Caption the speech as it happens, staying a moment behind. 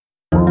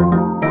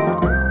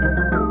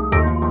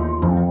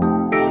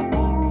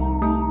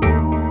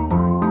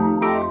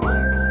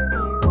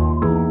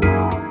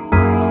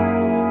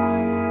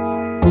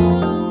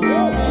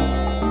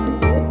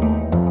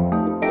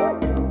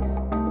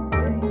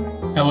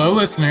Hello,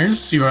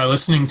 listeners. You are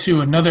listening to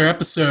another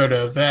episode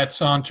of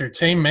That's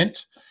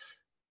Entertainment.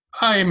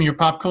 I am your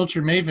pop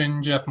culture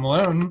maven, Jeff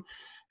Malone,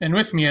 and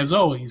with me, as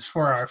always,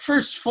 for our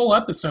first full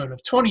episode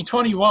of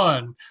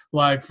 2021,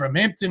 live from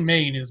Hampton,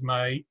 Maine, is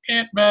my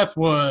Aunt Beth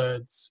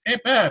Woods.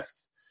 Aunt Beth,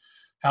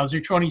 how's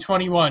your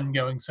 2021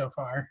 going so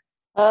far?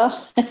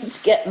 Oh,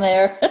 it's getting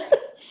there.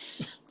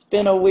 It's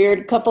been a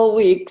weird couple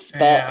weeks, but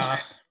Yeah,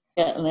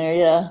 getting there,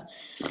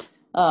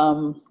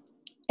 yeah.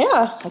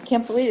 Yeah, I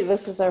can't believe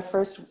this is our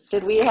first.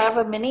 Did we have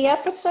a mini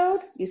episode?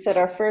 You said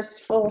our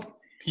first full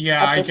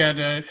yeah.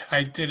 episode.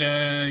 I did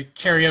a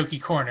karaoke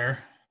corner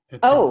that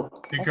Oh,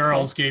 the okay.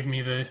 girls gave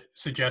me the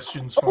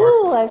suggestions for.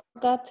 Oh,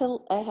 I have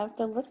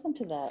to listen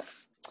to that.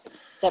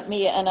 That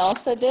Mia and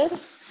Elsa did?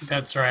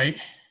 That's right.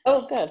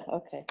 Oh, good.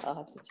 Okay, I'll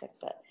have to check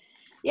that.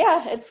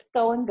 Yeah, it's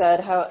going good.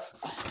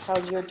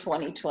 How's your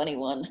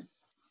 2021?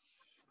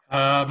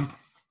 Um,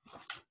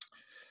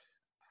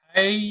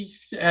 I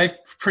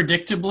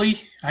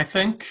predictably, I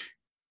think,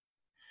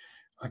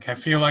 like I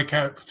feel like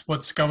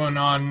what's going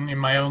on in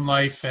my own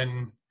life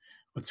and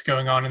what's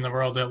going on in the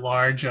world at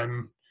large,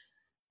 I'm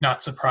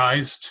not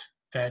surprised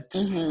that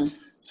Mm-hmm.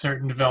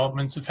 certain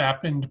developments have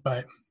happened.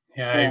 But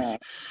yeah, Yeah.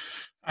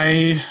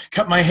 I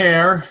cut my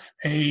hair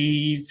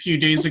a few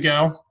days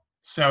ago,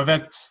 so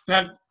that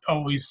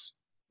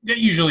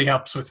usually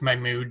helps with my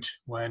mood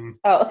when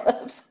Oh,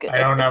 that's I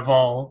don't good. have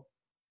all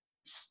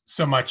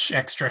so much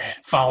extra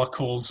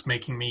follicles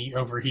making me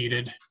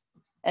overheated.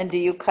 And do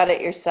you cut it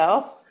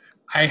yourself?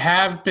 I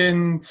have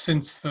been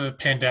since the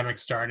pandemic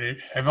started.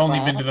 I've only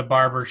been to Wow. the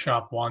barber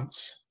shop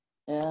once.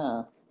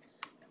 Yeah.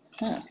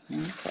 Huh.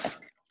 Okay.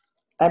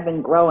 I've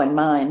been growing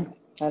mine.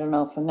 I don't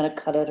know if I'm going to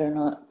cut it or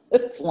not.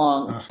 It's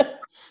long. Uh,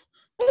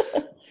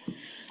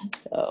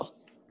 So,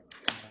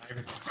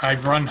 I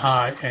run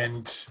hot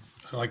and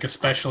like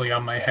especially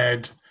on my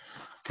head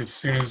because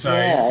soon as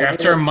yeah,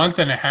 after a month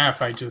and a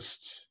half, it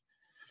does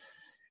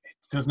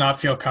not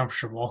feel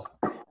comfortable.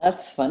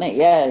 that's funny.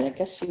 Yeah, I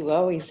guess you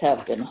always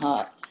have been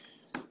hot.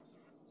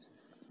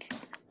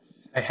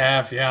 I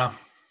have, yeah.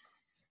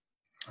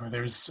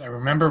 I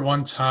remember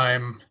one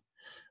time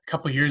a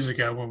couple years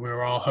ago when we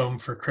were all home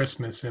for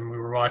Christmas and we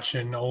were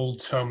watching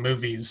old home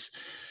movies.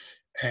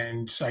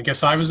 And I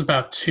guess I was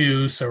about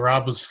 2, so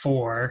Rob was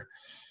 4.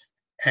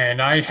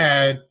 And I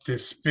had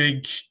this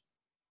big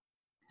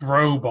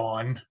robe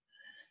on.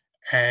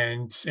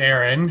 And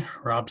Erin,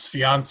 Rob's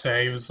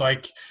fiance, was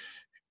like,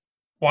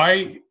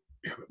 "Why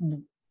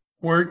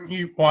were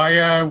you,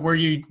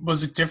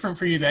 was it different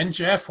for you then,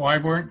 Jeff? Why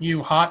weren't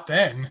you hot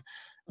then?"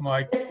 I'm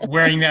like,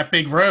 wearing that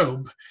big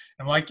robe.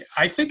 I'm like,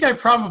 I think I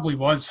probably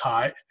was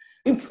hot,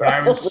 You but I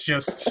was probably,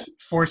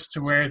 just forced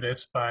to wear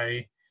this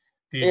by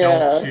the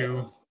adults yeah.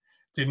 who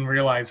didn't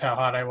realize how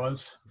hot I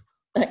was.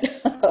 I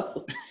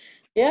know.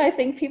 Yeah, I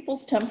think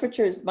people's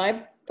temperatures,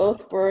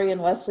 both Rory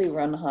and Wesley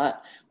run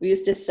hot. We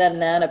used to send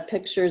Nana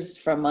pictures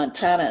from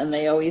Montana and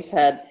they always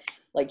had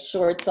like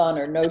shorts on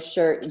or no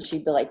shirt and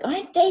she'd be like,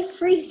 aren't they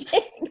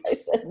freezing? I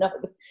said, no,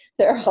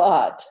 they're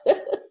hot.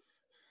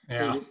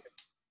 Yeah.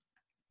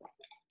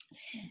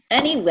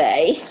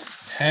 Anyway,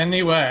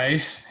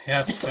 Anyway,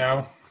 yes.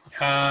 So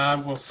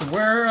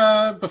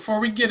we're before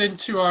we get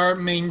into our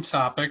main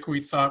topic,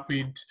 we thought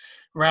we'd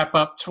wrap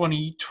up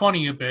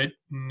 2020 a bit.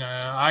 And,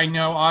 I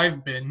know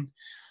I've been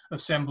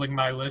assembling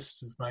my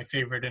list of my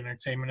favorite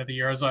entertainment of the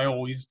year as I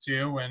always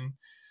do, and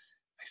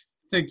I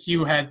think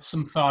you had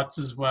some thoughts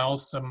as well,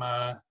 some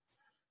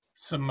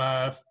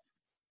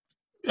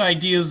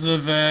ideas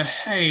of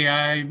hey,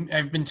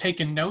 I've been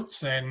taking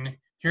notes, and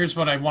here's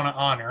what I want to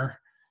honor.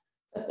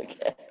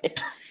 okay.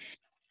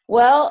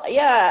 Well,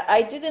 yeah,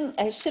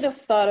 I should have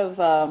thought of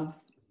I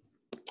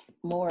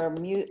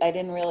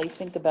didn't really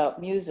think about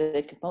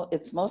music.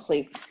 It's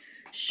mostly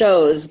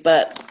shows,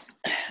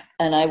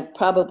 and I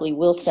probably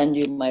will send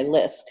you my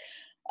list.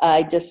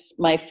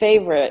 My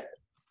favorite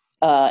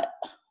uh,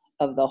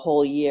 of the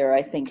whole year,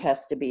 I think,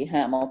 has to be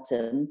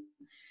Hamilton,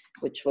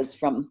 which was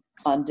from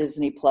on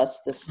Disney Plus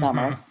this Hmm.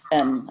 summer,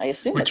 and I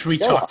assume Which it's we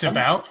still talked on.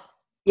 about.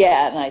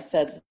 Yeah, and I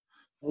said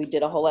we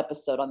did a whole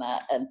episode on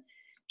that, and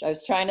I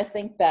was trying to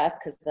think back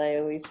because I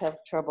always have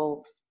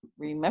trouble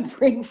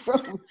remembering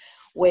from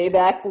way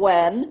back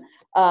when.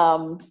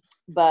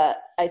 But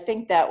I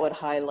think that would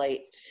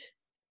highlight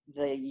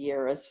the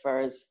year as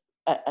far as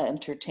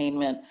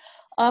entertainment.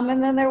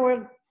 And then there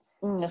were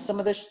some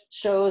of the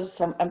shows.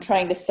 I'm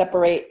trying to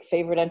separate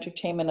favorite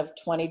entertainment of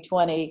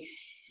 2020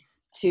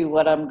 to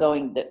what I'm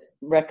going to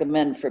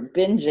recommend for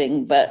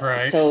binging. But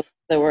Right. so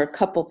there were a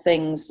couple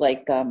things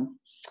like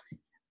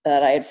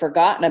that I had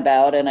forgotten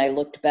about, and I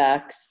looked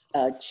back.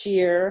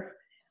 Cheer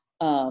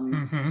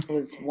Hmm.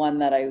 was one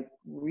that I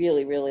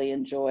really, really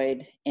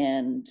enjoyed,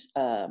 and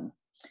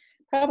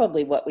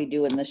probably What We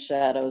Do in the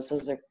Shadows.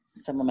 Those are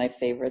some of my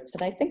favorites,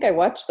 and I think I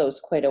watched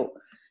those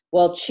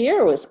well.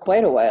 Cheer was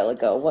quite a while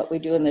ago. What We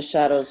Do in the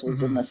Shadows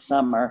was in Hmm. the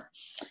summer.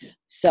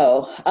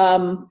 So,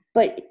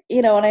 but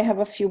and I have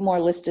a few more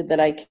listed that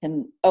I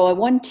can. Oh,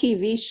 one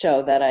TV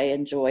show that I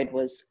enjoyed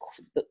was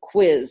The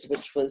Quiz,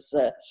 which was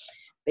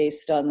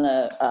based on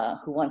the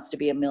Who Wants to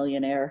Be a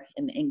Millionaire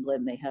in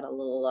England. They had a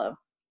little, I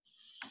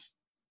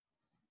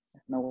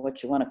don't know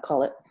what you want to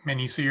call it,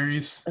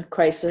 miniseries. a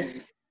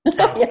crisis.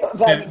 Oh,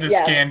 Yeah, the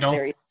scandal.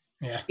 series.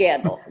 Yeah.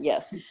 Scandal,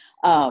 yes.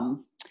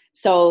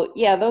 So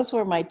yeah, those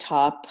were my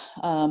top.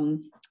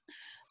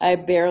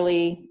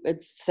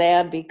 It's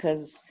sad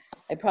because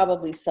I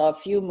probably saw a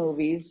few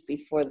movies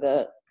before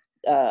the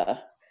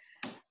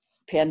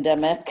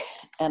pandemic,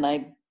 and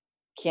I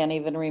can't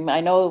even remember.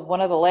 I know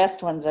one of the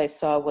last ones I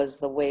saw was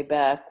The Way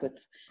Back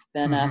with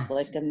Ben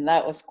Affleck, and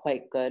that was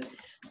quite good.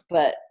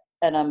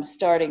 And I'm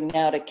starting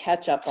now to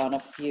catch up on a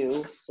few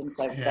since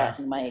I've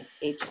gotten my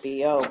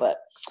HBO, but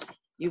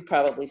you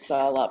probably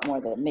saw a lot more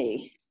than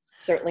me.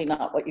 Certainly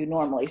not what you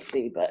normally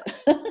see, but.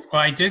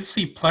 Well, I did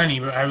see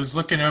plenty, but I was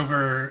looking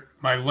over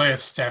my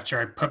list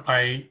after I put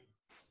my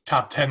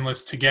top 10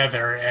 list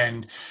together.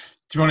 And do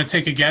you want to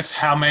take a guess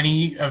how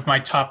many of my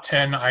top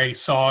 10 I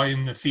saw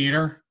in the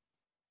theater?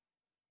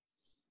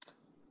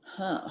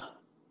 Huh.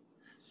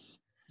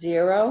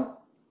 0?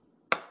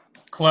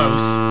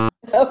 Close.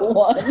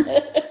 1.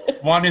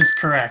 1 is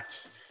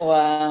correct.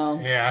 Wow.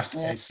 Yeah,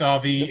 I saw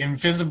The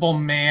Invisible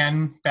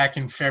Man back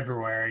in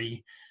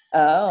February.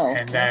 Oh,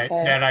 and that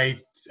I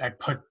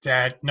put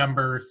at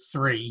number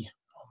 3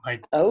 on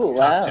my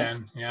top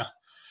 10. Yeah,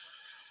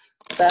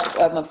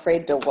 that I'm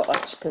afraid to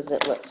watch because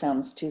it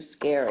sounds too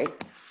scary.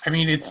 I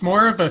mean, it's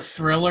more of a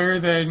thriller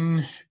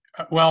than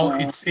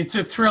it's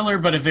a thriller,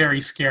 but a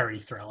very scary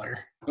thriller.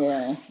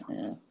 Yeah.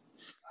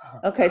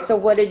 Okay, so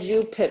what did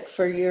you pick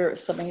for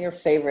some of your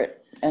favorite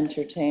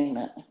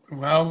entertainment?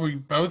 Well, we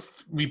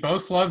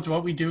both loved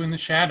What We Do in the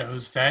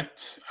Shadows.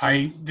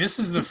 This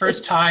is the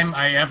first time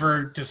I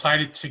ever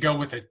decided to go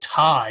with a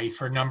tie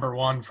for number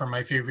 1 for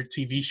my favorite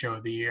TV show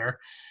of the year.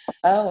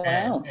 Oh,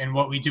 wow. And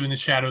What We Do in the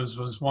Shadows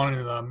was one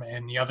of them,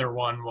 and the other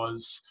one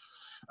was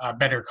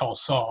Better Call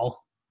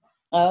Saul.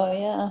 Oh,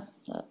 yeah,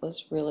 that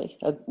was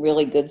a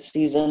really good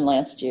season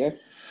last year.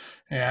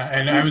 Yeah,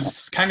 and I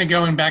was kind of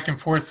going back and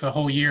forth the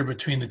whole year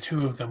between the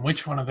two of them.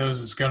 Which one of those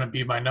is going to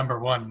be my number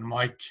 1? I'm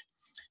like,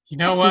 you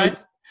know what?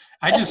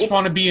 I just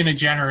want to be in a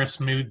generous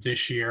mood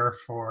this year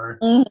for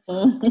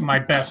my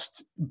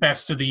best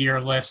of the year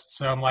list.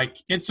 So I'm like,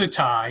 it's a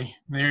tie.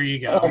 There you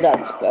go. Oh,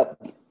 that's good.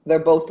 They're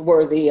both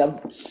worthy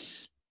of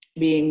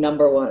being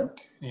number 1.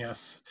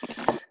 Yes.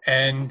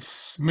 And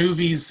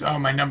movies,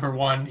 my number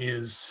 1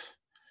 is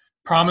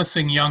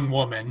Promising Young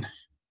Woman.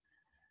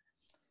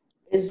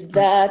 Is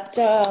that,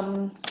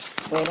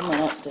 wait a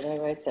minute, did I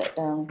write that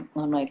down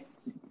on my,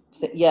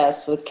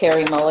 yes, with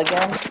Carey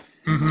Mulligan?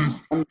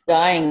 Mm-hmm. I'm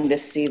dying to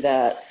see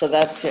that. So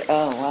that's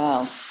oh,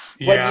 wow.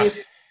 Yeah. What did you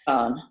see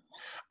on?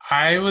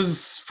 I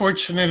was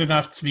fortunate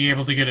enough to be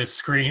able to get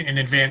an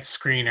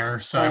advanced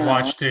screener. So I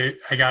watched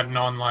it. I got an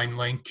online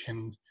link.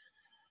 And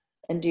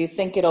do you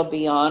think it'll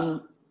be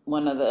on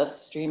one of the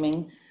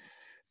streaming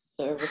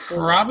services?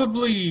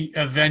 Probably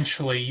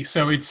eventually.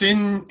 So it's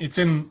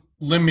in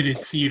limited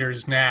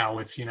theaters now.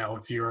 If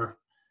you're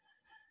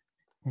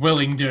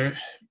willing to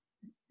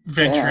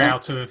venture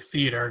out to the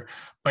theater,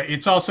 but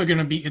it's also going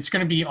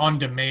to be on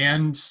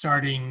demand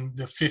starting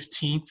the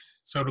 15th.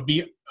 So it'll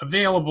be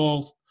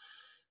available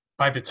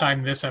by the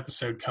time this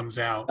episode comes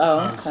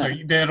out. So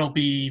that'll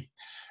be,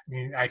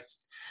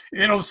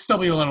 it'll still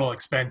be a little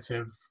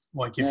expensive.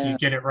 Like if you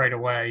get it right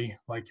away,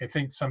 like I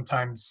think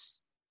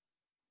sometimes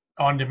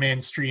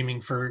on-demand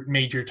streaming for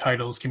major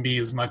titles can be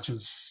as much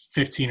as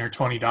 $15 or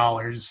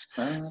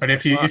 $20. But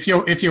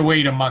if you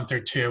wait a month or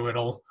two,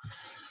 it'll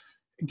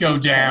go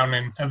down,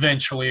 and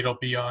eventually it'll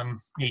be on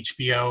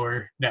HBO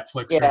or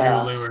Netflix or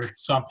Hulu or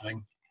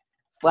something.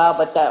 Wow,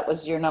 but that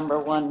was your number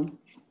 1.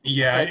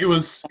 Yeah, it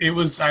was.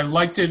 I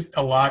liked it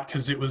a lot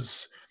because it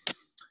was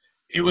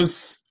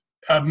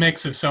a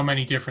mix of so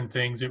many different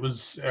things. It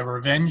was a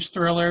revenge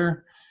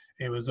thriller,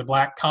 it was a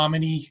black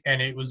comedy,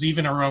 and it was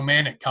even a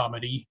romantic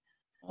comedy.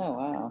 Oh,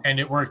 wow. And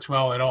it worked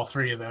well at all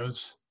 3 of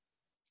those.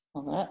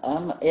 Well,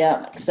 I'm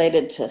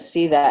excited to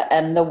see that.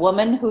 And the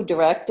woman who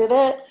directed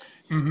it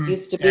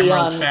used to be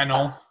Emerald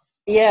Fennell.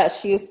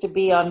 She used to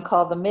be on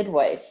Call the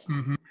Midwife.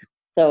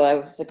 So I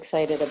was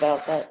excited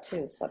about that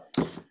too. So,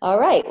 all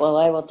right. Well,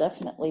 I will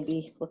definitely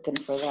be looking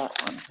for that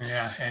one.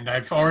 Yeah, and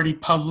I've already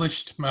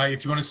published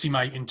if you want to see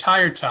my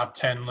entire top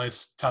 10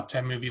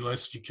 movie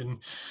list, you can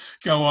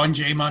go on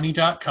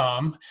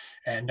jmoney.com.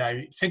 And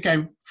I think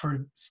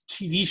for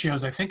TV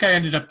shows, I think I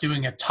ended up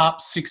doing a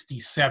top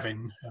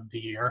 67 of the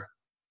year.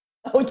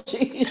 Oh,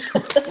 geez.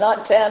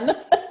 Not 10.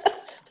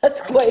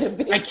 That's quite a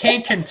bit. I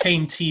can't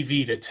contain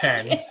TV to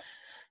 10.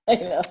 I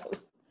know.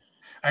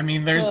 I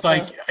mean, there's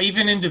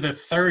even into the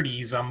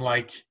 30s, I'm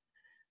like,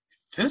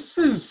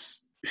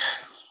 there's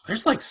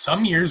like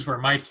some years where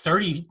my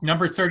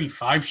number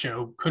 35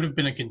 show could have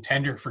been a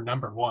contender for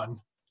number 1.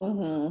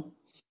 And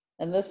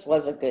this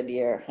was a good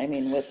year. I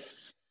mean,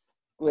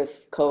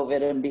 with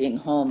COVID and being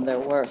home, there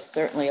were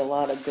certainly a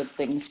lot of good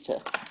things to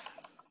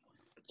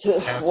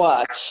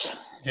watch.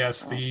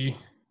 Yes, the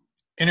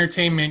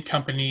entertainment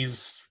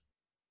companies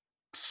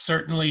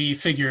certainly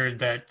figured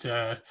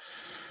that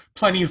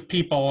plenty of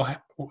people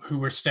who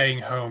were staying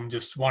home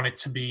just wanted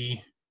to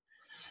be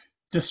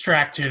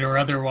distracted or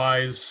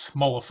otherwise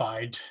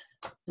mollified.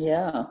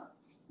 Yeah.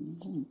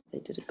 They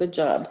did a good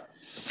job.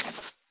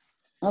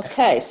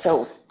 Okay,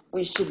 so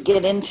we should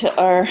get into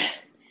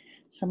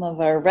some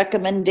of our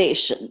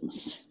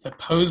recommendations.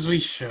 Suppose we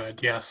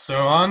should, yes.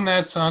 So on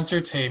That's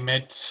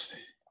Entertainment,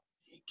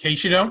 in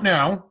case you don't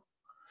know,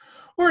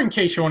 or in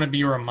case you want to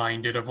be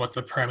reminded of what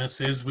the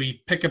premise is,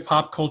 we pick a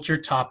pop culture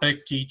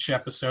topic each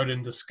episode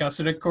and discuss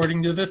it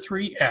according to the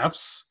three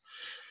F's: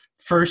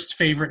 first,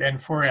 favorite, and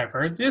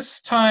forever.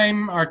 This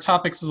time, our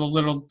topics is a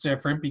little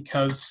different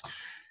because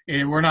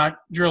we're not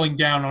drilling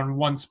down on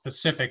one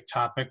specific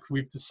topic.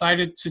 We've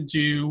decided to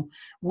do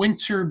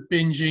winter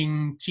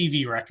binging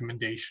TV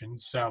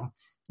recommendations. So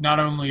not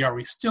only are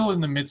we still in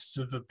the midst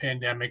of the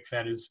pandemic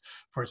that is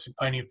forcing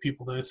plenty of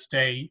people to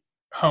stay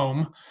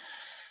home,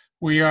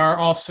 we are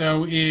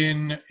also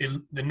in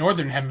the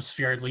northern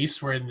hemisphere, at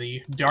least. We're in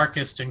the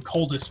darkest and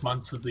coldest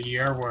months of the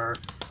year where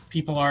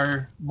people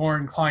are more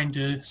inclined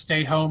to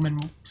stay home and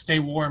stay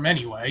warm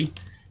anyway.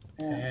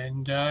 Yeah.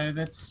 And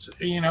that's,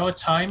 a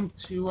time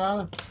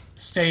to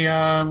stay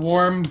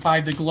warm by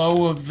the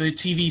glow of the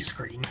TV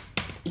screen.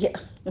 Yeah.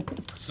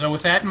 So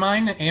with that in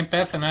mind, Aunt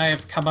Beth and I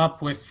have come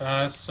up with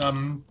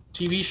some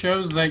TV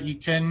shows that you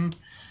can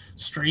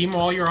stream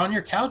while you're on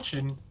your couch,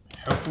 and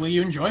hopefully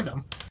you enjoy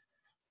them.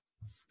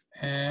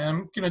 And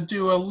I'm going to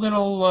do a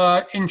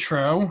little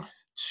intro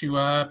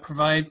to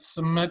provide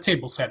some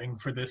table setting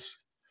for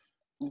this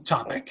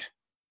topic.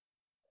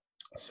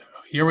 So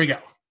here we go.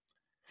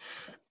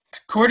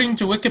 According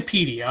to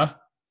Wikipedia,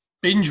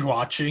 binge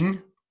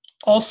watching,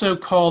 also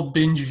called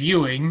binge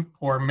viewing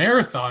or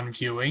marathon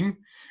viewing,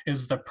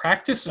 is the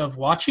practice of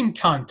watching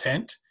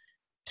content,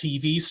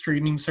 TV,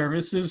 streaming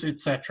services,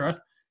 etc.,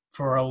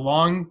 for a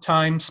long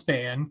time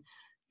span,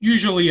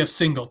 usually a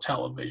single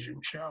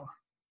television show.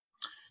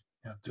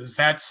 Now, does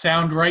that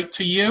sound right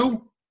to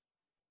you?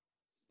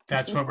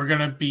 That's what we're going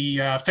to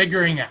be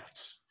figuring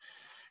out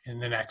in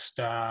the next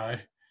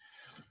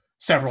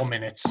several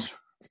minutes.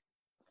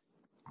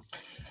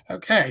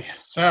 Okay,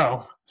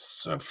 so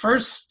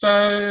first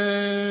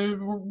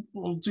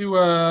we'll do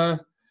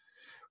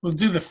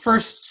the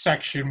first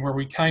section where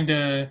we kind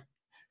of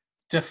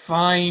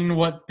define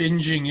what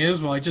binging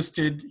is. Well, I just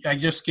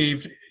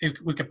gave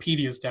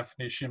Wikipedia's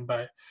definition,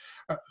 but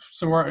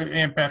so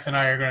Aunt Beth and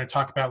I are going to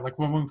talk about like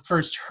when we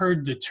first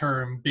heard the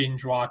term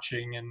binge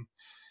watching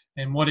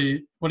and what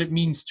it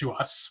means to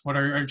us, what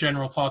our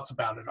general thoughts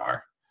about it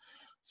are.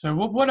 So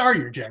what are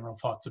your general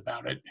thoughts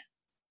about it?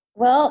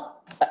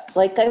 Well,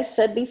 like I've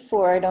said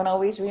before, I don't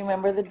always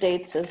remember the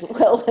dates as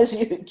well as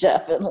you,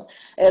 Jeff,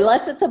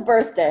 unless it's a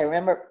birthday. I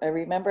remember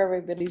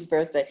everybody's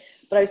birthday.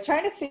 But I was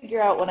trying to figure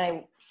out when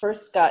I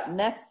first got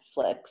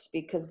Netflix,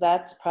 because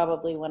that's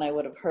probably when I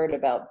would have heard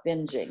about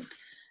binging.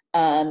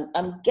 And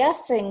I'm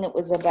guessing it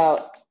was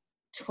about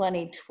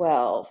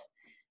 2012,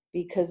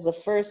 because the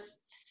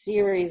first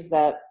series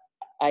that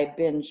I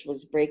binged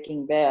was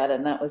Breaking Bad,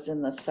 and that was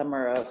in the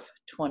summer of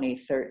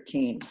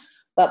 2013.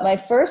 But my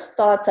first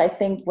thoughts, I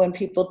think, when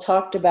people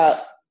talked about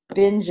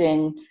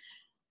binging,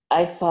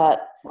 I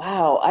thought,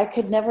 wow, I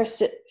could never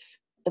sit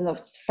in the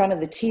front of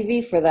the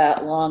TV for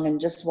that long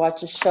and just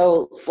watch a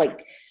show.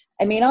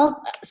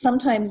 I'll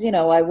sometimes,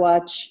 I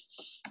watch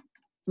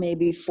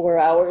maybe 4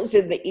 hours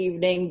in the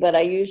evening, but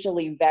I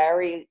usually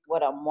vary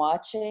what I'm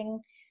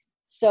watching.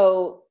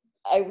 So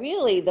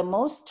the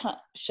most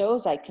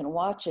shows I can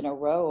watch in a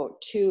row,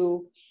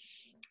 two,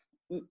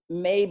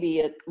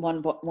 maybe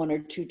one or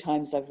two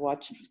times I've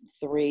watched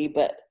 3,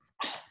 but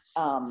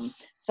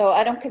so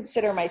I don't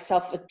consider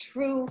myself a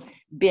true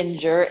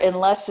binger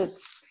unless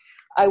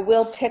I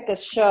will pick a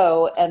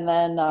show and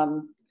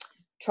then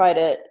try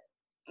to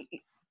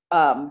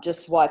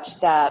just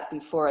watch that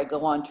before I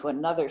go on to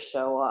another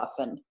show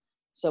often.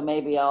 So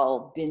maybe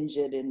I'll binge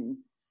it in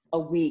a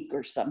week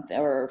or something,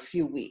 or a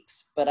few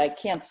weeks, but I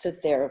can't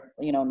sit there,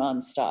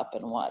 nonstop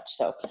and watch.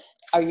 So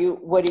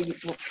where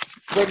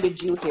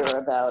did you hear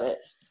about it?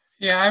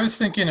 Yeah, I was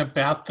thinking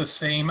about the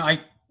same.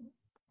 I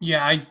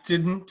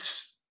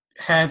didn't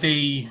have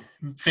a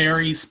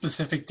very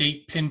specific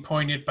date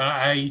pinpointed,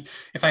 but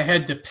if I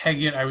had to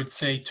peg it, I would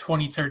say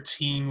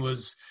 2013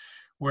 was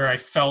where I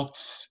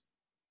felt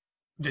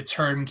the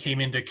term came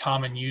into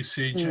common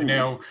usage.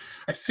 I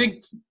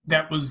think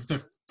that was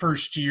the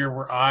first year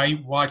where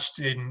I watched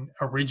an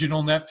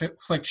original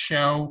Netflix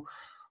show,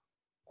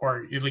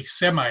 or at least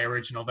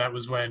semi-original. That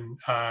was when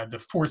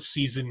the 4th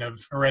season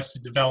of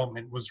Arrested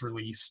Development was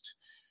released.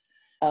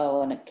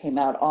 Oh, and it came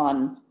out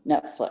on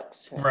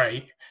Netflix.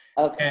 Right.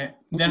 Okay.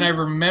 And then I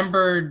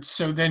remembered,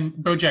 so then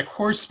BoJack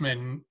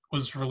Horseman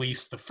was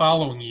released the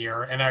following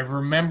year, and I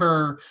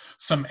remember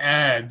some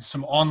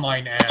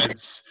online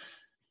ads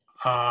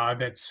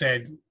that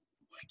said,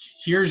 like,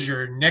 here's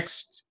your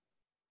next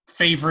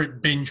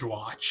favorite binge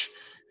watch.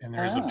 And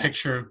there's a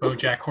picture of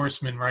BoJack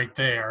Horseman right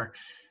there.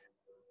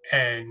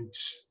 And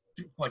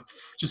like,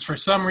 just for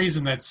some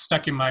reason that's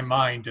stuck in my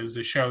mind as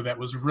a show that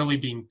was really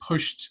being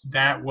pushed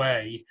that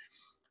way.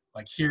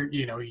 Like here,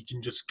 you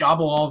can just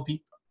gobble all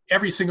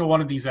every single one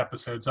of these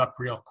episodes up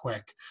real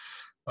quick.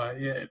 But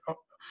yeah,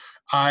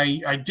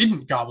 I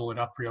didn't gobble it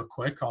up real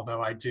quick,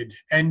 although I did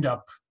end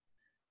up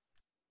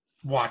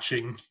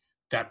watching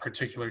that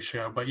particular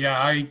show. But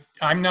yeah,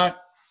 I'm not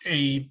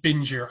a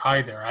binger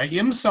either. I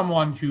am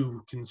someone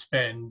who can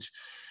spend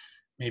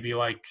maybe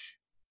like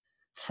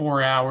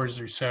 4 hours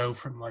or so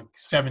from like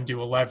 7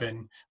 to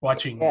 11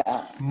 watching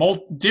Yeah.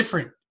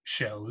 different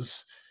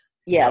shows.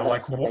 Yeah,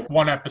 Like that's what I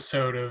one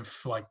episode of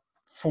like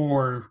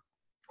 4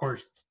 or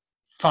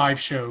 5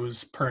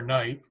 shows per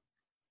night.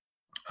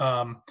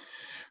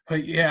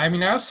 But yeah, I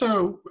mean,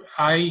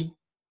 I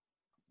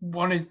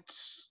wanted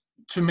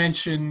to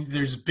mention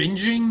there's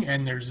binging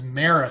and there's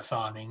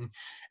marathoning,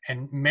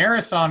 and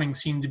marathoning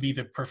seemed to be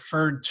the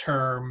preferred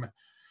term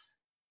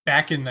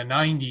back in the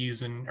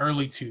 90s and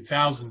early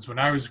 2000s when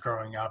I was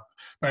growing up.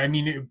 But I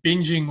mean,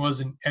 binging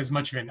wasn't as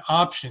much of an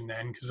option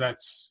then because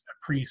that's a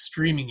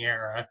pre-streaming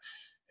era.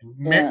 And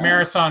Yeah.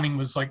 marathoning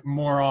was like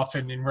more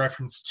often in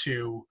reference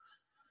to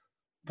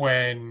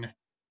when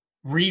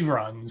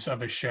reruns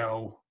of a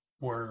show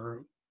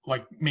were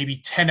like maybe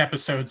 10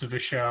 episodes of a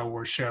show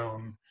were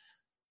shown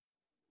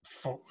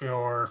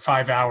or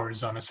 5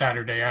 hours on a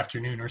Saturday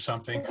afternoon or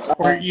something.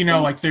 Or,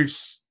 like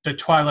there's the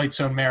Twilight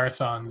Zone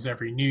marathons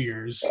every New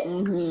Year's.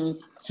 Mm-hmm.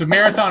 So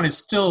marathon is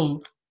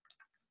still,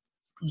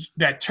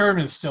 that term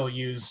is still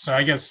used. So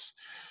I guess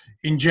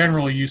in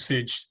general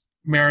usage,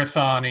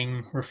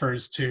 marathoning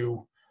refers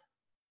to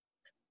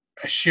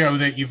a show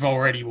that you've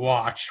already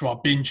watched,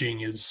 while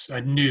binging is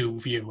a new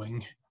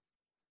viewing.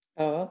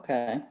 Oh,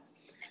 okay.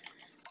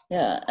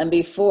 Yeah, and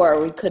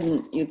before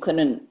you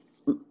couldn't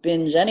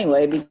binge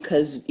anyway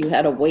because you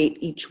had to wait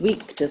each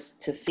week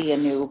just to see a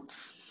new,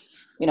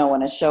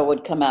 when a show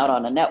would come out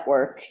on a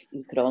network,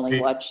 you could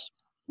only watch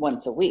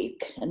once a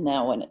week. And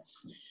now when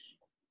it's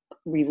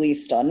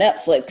released on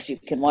Netflix, you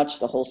can watch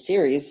the whole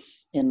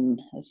series in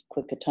as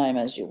quick a time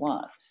as you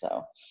want.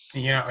 So,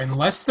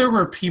 unless there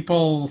were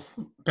people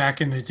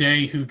back in the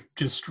day who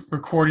just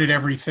recorded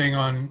everything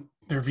on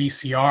their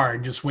VCR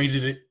and just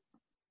waited it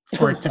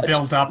for it to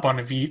build up on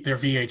their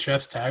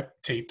VHS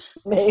tapes.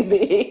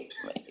 Maybe.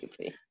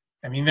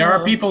 I mean, there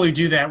are people who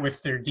do that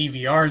with their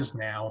DVRs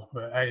now,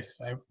 but I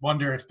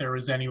wonder if there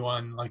was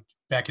anyone like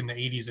back in the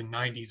 80s and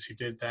 90s who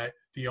did that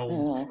the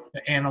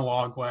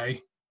analog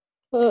way.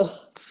 I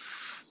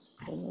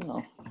don't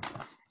know.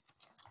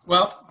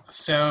 Well,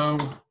 so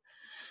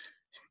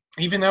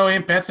even though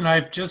Aunt Beth and I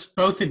have just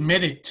both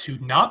admitted to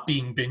not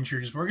being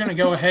bingers, we're going to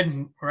go ahead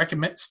and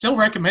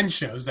recommend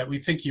shows that we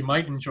think you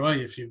might enjoy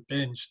if you've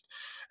binged.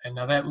 And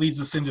now that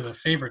leads us into the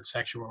favorite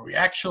section where we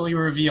actually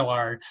reveal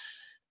our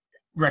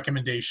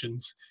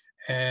recommendations.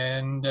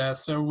 And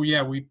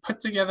we put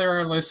together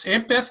our list.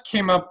 Aunt Beth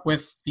came up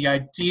with the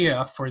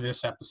idea for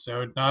this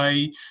episode,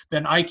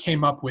 and I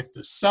came up with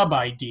the sub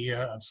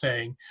idea of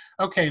saying,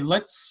 okay,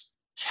 let's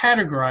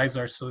categorize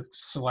our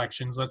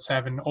selections. Let's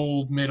have an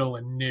old, middle,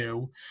 and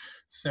new.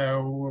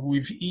 So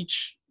we've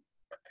each,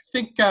 I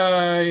think,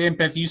 Aunt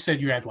Beth, you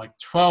said you had like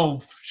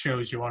 12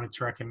 shows you wanted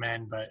to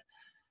recommend, but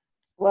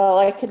well,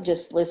 I could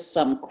just list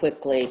some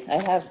quickly.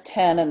 I have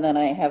 10, and then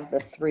I have the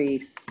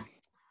 3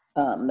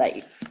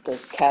 the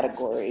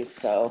categories.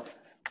 So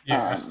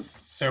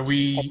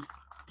we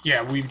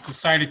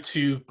decided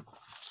to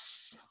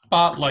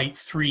spotlight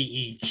 3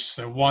 each.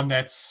 So one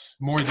that's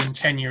more than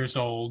 10 years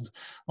old,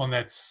 one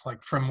that's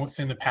like from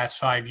within the past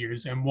 5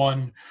 years, and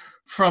one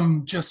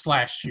from just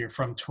last year,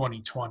 from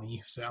 2020.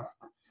 So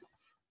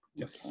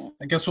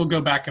I guess we'll go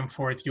back and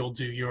forth. You'll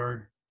do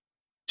your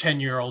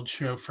 10-year-old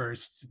show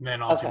first, and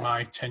then I'll do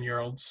my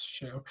 10-year-old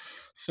show.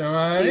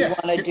 So do you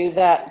want to do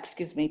that,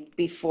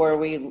 before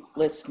we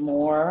list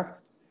more?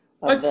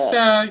 Let's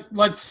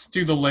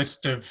do the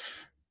list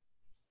of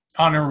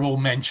honorable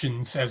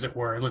mentions, as it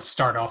were. Let's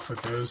start off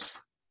with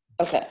those.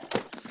 Okay.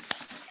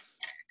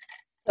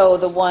 So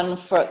the one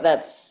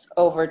that's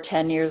over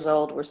 10 years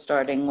old, we're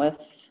starting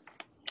with.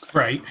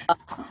 Right.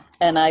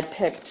 And I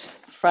picked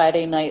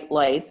Friday Night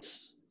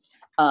Lights,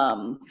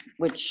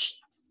 which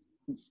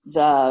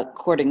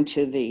according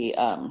to the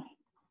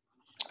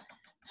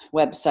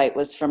website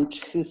was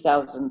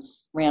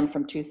ran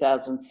from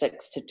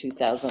 2006 to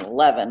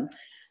 2011.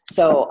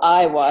 So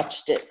I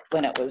watched it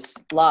when it was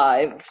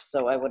live,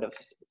 so I would have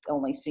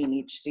only seen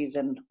each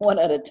season one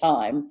at a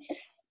time.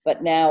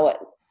 But now it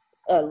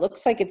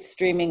looks like it's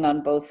streaming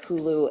on both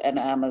Hulu and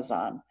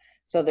Amazon.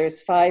 So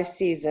there's 5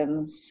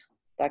 seasons.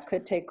 That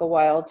could take a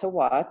while to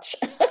watch.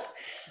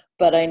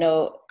 But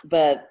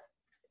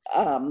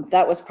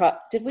that was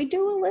did we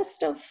do a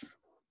list of,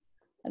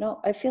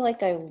 I feel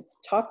like I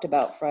talked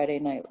about Friday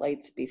Night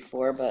Lights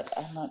before, but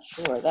I'm not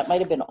sure. That might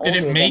have been older.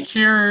 Did it make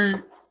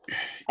your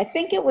I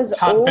think it was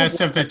top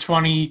best of the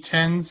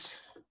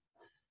 2010s?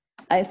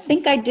 I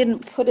think I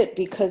didn't put it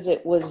because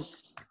it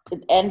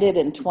ended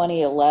in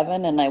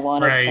 2011 and I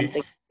wanted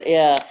something.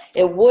 Yeah,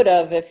 it would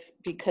have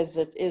because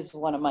it is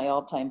one of my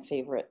all-time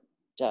favorite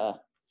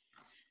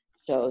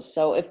shows.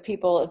 So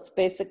it's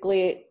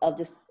basically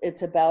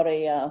it's about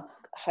a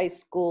high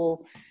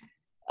school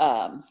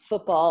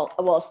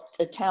football,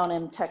 a town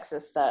in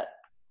Texas that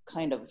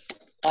kind of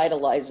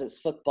idolizes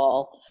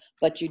football,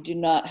 but you do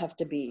not have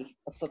to be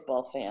a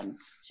football fan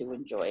to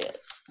enjoy it.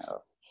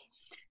 So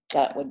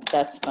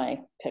that's my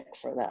pick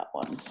for that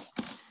one.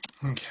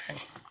 Okay.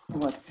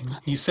 And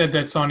you said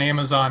that's on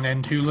Amazon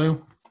and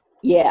Hulu?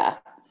 Yeah,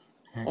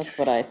 Okay. that's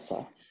what I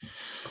saw.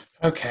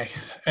 Okay.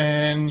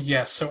 And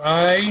yeah, so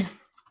I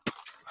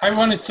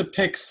wanted to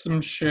pick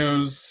some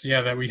shows,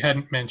 that we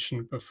hadn't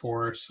mentioned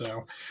before.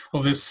 So,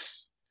 well,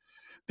 this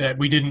that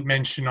we didn't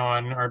mention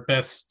on our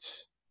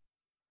best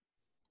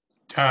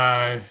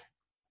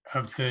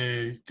of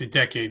the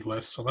decade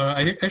list. Although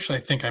I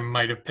think I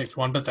might have picked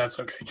one, but that's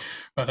okay.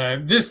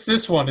 But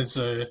this one is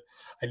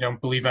I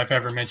don't believe I've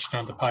ever mentioned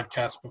on the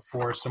podcast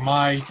before. So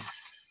my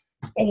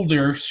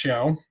older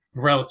show,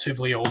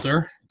 relatively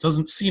older, it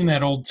doesn't seem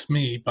that old to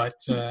me, but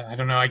I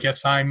don't know. I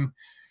guess I'm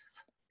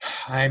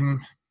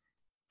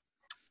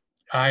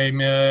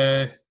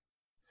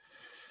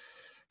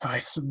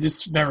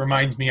that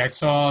reminds me. I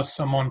saw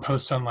someone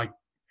post on like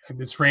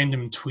this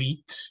random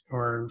tweet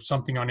or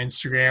something on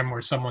Instagram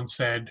where someone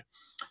said,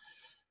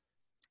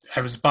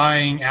 I was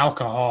buying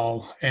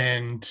alcohol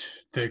and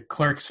the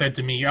clerk said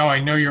to me, "Oh, I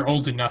know you're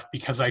old enough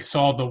because I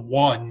saw the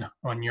 1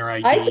 on your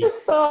ID." I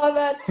just saw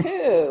that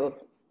too.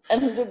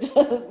 And did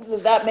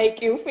that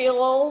make you feel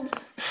old?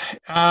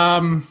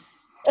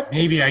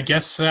 Maybe, I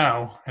guess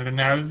so. I don't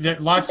know.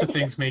 Lots of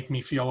things make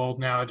me feel old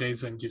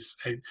nowadays, and just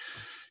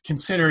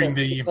considering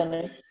That's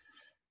funny.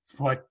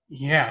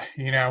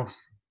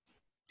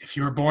 if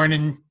you were born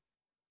in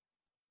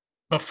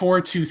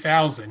before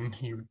 2000,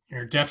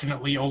 you're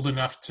definitely old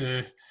enough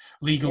to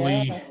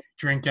legally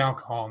drink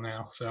alcohol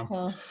now. So,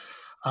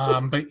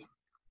 but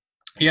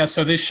yeah,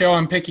 so this show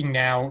I'm picking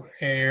now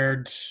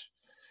aired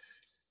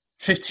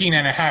 15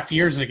 and a half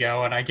years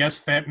ago, and I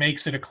guess that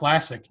makes it a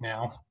classic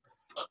now.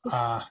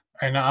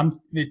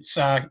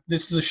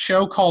 This is a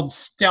show called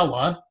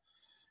Stella,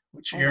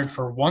 which aired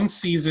for one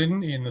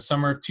season in the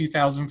summer of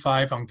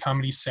 2005 on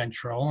Comedy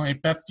Central. Hey,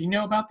 Beth, do you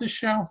know about this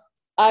show?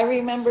 I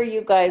remember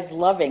you guys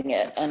loving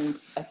it, and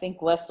I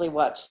think Wesley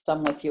watched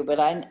some with you, but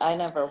I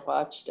never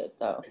watched it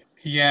though.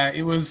 Yeah,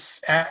 it was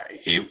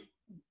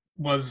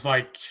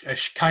like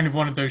kind of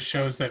one of those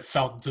shows that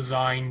felt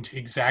designed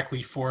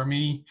exactly for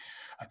me.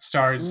 It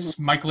stars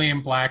Michael Ian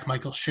Black,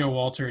 Michael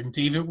Showalter, and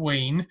David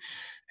Wayne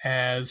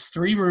as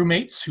 3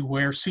 roommates who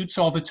wear suits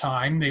all the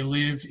time. They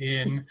live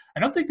in,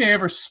 I don't think they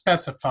ever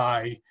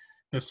specify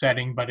the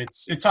setting, but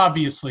it's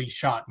obviously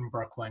shot in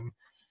Brooklyn.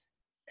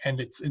 And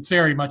it's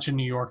very much a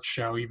New York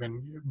show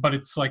even, but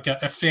it's like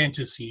a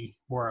fantasy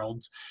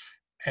world.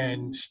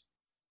 And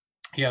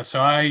yeah,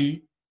 so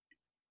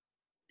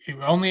it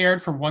only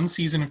aired for one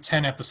season of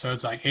 10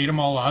 episodes. I ate them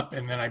all up,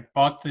 and then I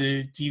bought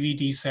the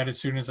DVD set as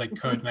soon as I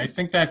could. And I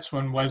think that's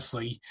when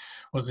Wesley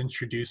was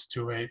introduced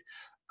to it.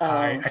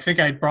 I think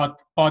I bought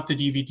the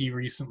DVD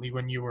recently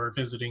when you were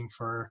visiting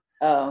for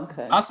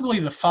possibly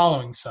the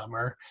following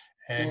summer.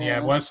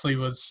 And Wesley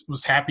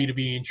was happy to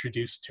be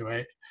introduced to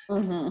it.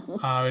 It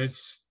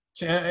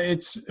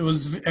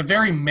was a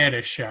very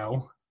meta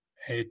show.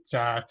 It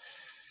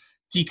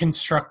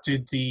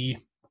deconstructed the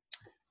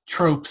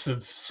tropes of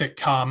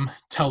sitcom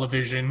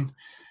television,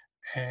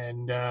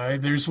 and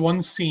there's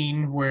one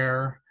scene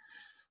where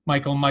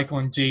Michael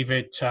and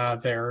David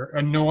they're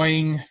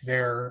annoying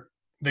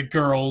the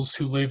girls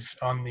who live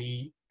in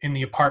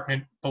the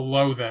apartment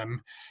below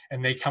them,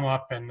 and they come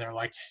up and they're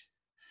like,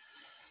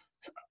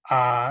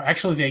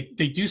 actually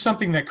they do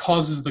something that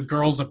causes the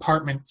girls'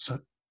 apartment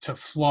to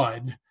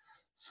flood.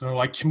 So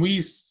like, can we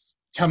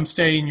come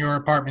stay in your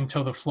apartment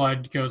until the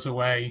flood goes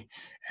away?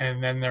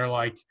 And then they're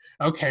like,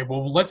 okay,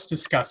 well, let's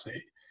discuss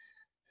it.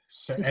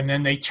 So, and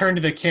then they turn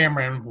to the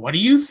camera and, what do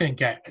you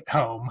think at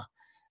home?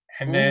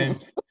 And then,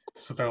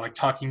 so they're like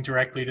talking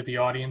directly to the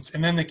audience.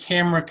 And then the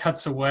camera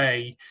cuts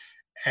away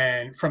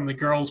and from the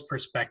girls'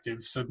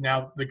 perspective. So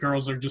now the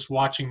girls are just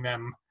watching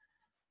them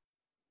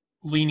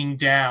leaning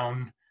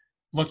down,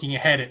 looking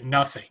ahead at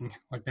nothing.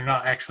 Like they're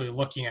not actually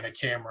looking at a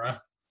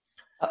camera.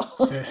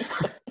 So,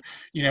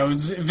 it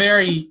was a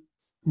very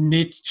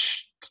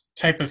niche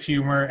type of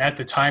humor at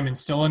the time, and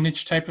still a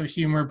niche type of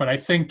humor. But I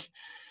think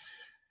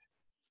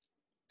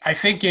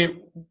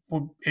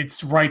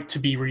it's ripe to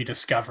be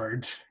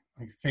rediscovered.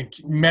 I think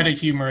meta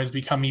humor has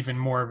become even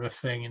more of a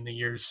thing in the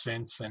years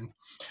since, and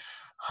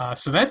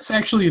so that's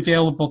actually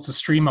available to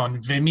stream on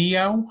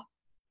Vimeo.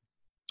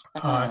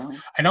 I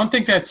don't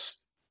think that's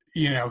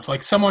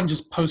like someone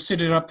just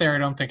posted it up there. I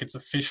don't think it's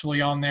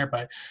officially on there,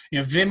 but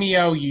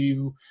Vimeo,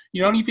 you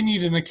don't even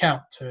need an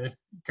account to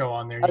go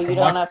on there. You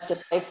don't have to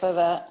pay for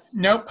that?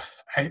 Nope.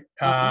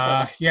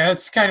 Yeah,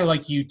 it's kind of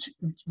like YouTube.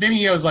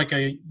 Vimeo is like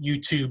a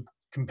YouTube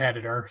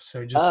competitor,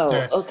 so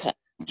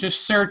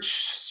just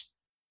search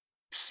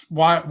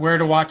where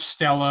to watch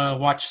Stella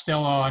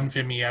on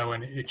Vimeo,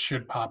 and it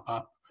should pop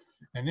up.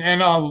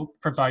 And I'll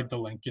provide the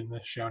link in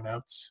the show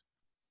notes.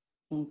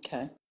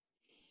 Okay,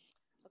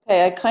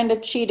 I kind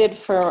of cheated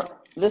for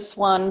this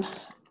one.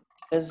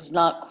 Is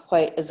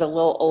a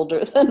little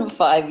older than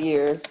 5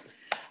 years,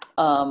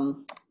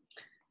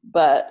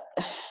 but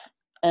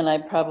and I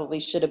probably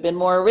should have been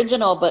more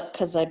original, but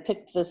because I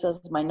picked this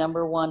as my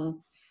number one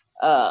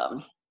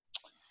um,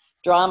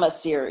 drama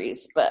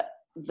series. But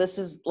this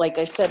is, like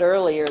I said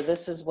earlier,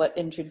 this is what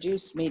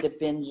introduced me to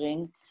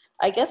binging.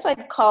 I guess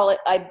I'd call it,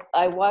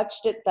 I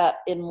watched it that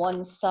in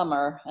one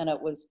summer, and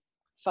it was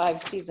 5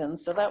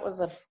 seasons, so that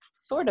was a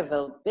sort of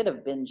a bit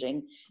of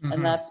binging. And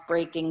Mm-hmm. that's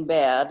Breaking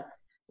Bad,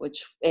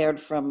 which aired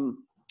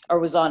from, or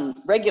was on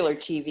regular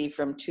TV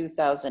from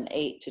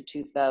 2008 to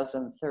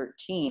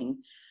 2013.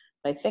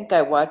 I think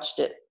I watched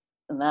it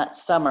in that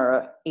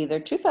summer, either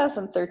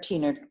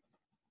 2013 or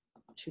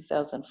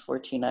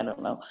 2014, I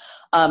don't know.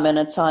 And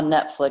it's on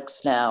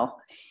Netflix now.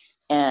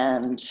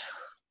 And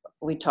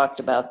we talked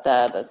about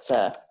that. It's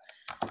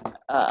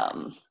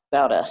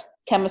about a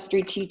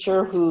chemistry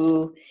teacher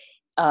who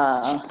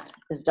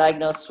is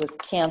diagnosed with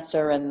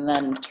cancer and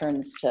then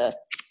turns to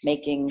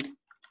making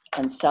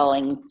and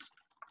selling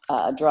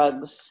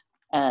drugs.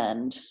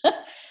 And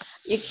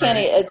you can't,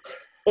 Right.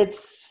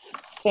 it's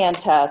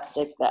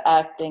fantastic. The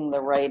acting, the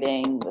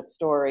writing, the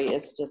story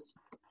is just,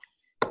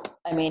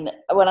 I mean,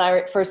 when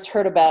I first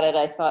heard about it,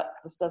 I thought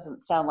this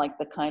doesn't sound like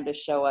the kind of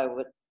show I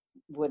would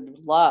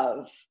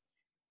love,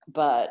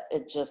 but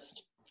it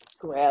just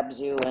grabs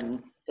you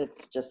and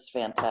it's just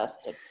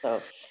fantastic. So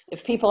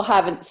if people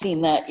haven't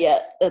seen that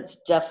yet,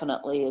 it's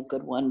definitely a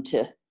good one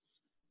to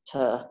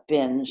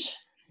binge.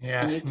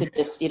 Yeah. And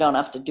you don't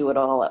have to do it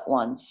all at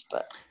once,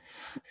 but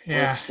it's worth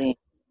Yeah. seeing.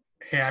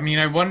 Yeah. I mean,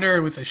 I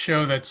wonder with a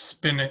show that's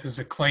been as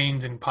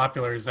acclaimed and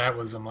popular as that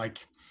was, I'm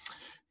like,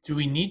 do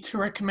we need to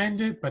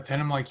recommend it? But then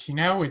I'm like,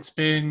 it's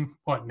been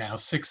what now,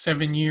 6,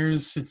 7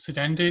 years since it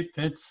ended.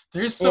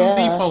 There's some Yeah.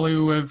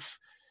 people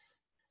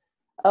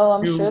Oh,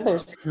 I'm sure who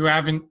there's, who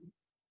haven't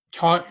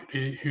caught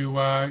it, who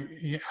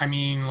I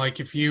mean, like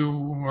if you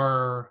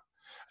were,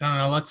 I don't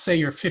know, let's say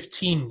you're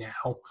 15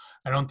 now.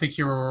 I don't think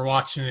you were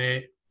watching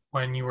it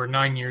when you were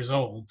 9 years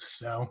old.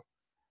 So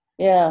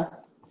yeah.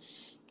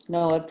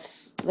 No,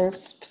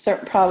 there's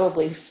certain,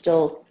 probably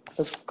still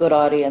a good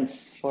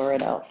audience for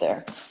it out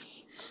there.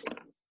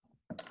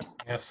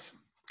 yes.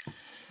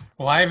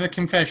 Well, I have a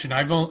confession.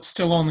 I've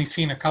still only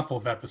seen a couple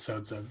of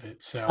episodes of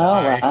it, so Oh,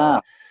 I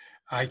wow.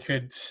 I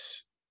could,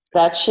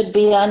 That should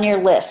be on your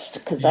list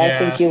because I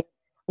think yeah.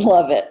 you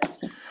love it.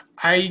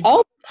 I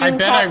Oh, I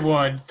bet I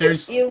would.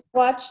 There's you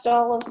watched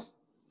all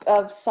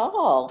of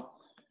Saul.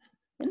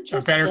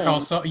 a Better Call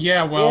Interesting. Saul.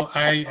 Yeah, Yeah. well,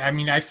 I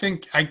mean, I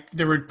think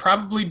there would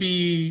probably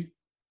be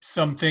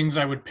some things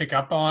I would pick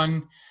up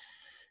on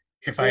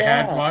if I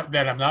had Yeah.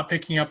 that I'm not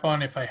picking up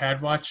on if I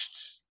had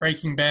watched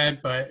Breaking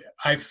Bad, but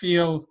I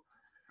feel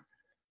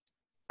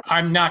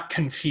I'm not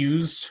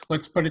confused.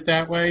 Let's put it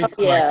that Oh, way.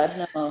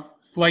 yeah. No.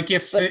 Like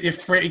But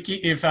if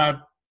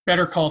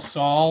Better Call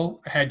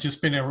Saul had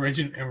just been an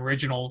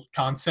original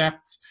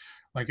concept,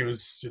 like it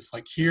was just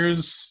like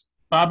here's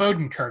Bob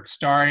Odenkirk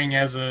starring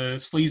as a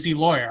sleazy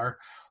lawyer,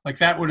 like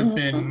that would have mhm,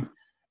 been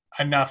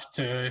enough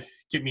to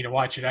get me to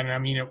watch it. And I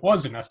mean, it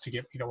was enough to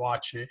get me to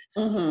watch it.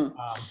 mhm.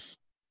 Um,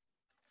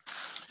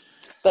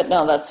 But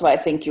no, that's why I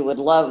think you would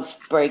love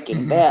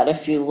Breaking mhm. Bad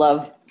if you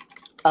love.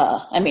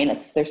 I mean,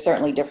 there's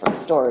certainly different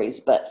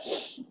stories, but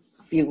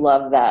if you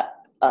love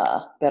that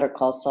Better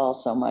Call Saul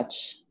so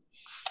much,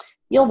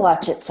 you'll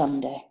watch it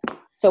someday.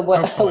 So what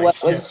Hopefully,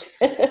 what yes.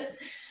 was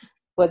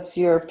what's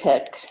your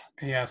pick?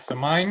 Yeah, so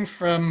mine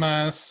from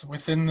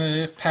within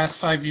the past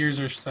 5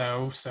 years or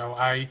so. So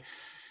I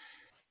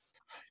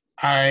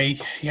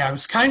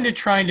was kind of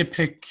trying to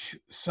pick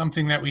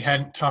something that we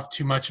hadn't talked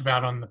too much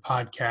about on the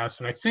podcast,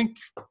 and I think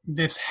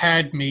this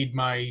had made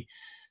my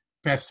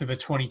best of the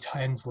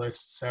 2010s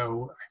list.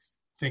 So I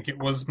think it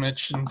was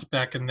mentioned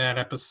back in that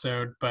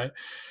episode, but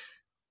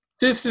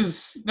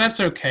that's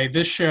okay.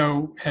 This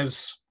show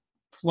has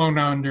flown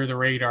under the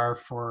radar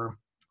for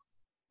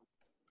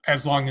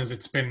as long as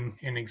it's been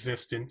in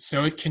existence,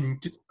 so it can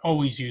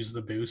always use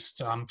the boost.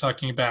 I'm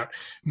talking about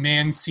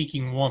Man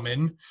Seeking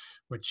Woman,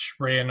 which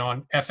ran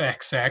on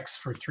FXX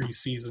for 3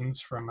 seasons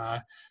from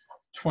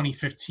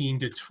 2015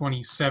 to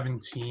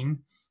 2017.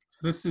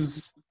 So this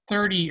is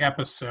 30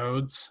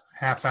 episodes,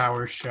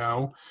 half-hour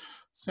show.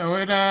 So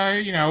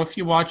if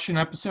you watch an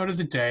episode of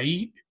the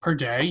day per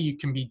day, you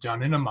can be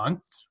done in a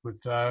month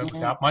Yeah.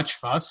 without much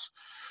fuss.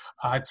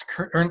 It's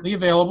currently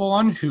available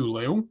on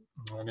Hulu,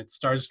 and it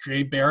stars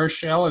Jay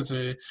Baruchel as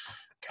a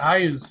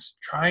guy who's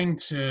trying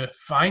to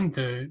find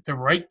the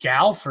right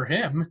gal for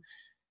him,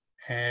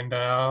 and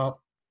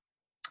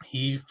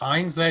he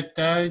finds that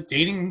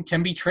dating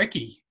can be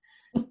tricky.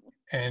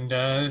 And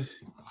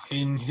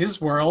in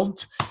his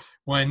world,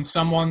 when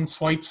someone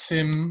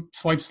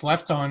swipes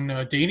left on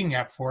a dating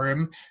app for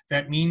him,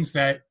 that means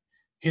that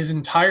his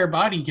entire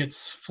body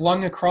gets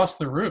flung across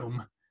the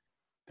room.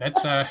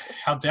 That's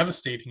how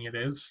devastating it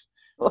is.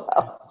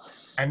 Wow.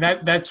 And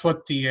that's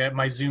what the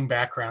my Zoom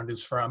background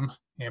is from,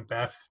 Aunt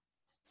Beth.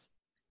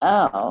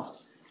 Oh.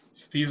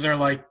 So these are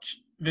like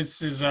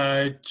this is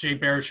Jay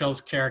Baruchel's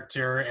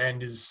character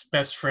and his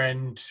best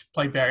friend,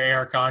 played by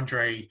Eric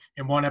Andre.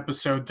 In one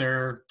episode,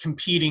 they're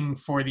competing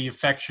for the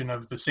affection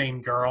of the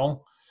same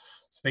girl,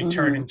 so they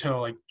turn Hmm. into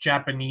like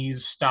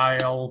Japanese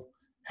style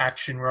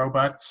action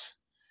robots,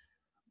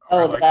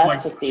 or Oh, like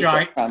that's what these are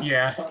giant, from.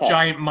 yeah, Okay.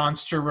 giant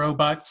monster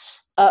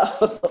robots.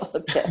 Oh,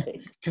 okay.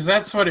 Because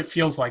that's what it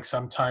feels like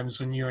sometimes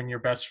when you and your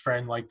best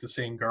friend like the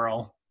same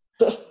girl.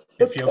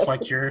 It feels Okay.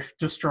 like you're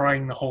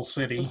destroying the whole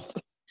city.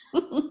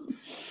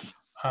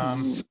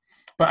 Um,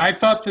 but I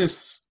thought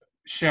this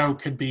show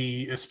could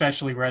be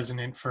especially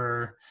resonant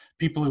for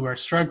people who are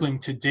struggling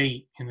to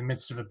date in the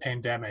midst of a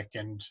pandemic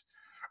and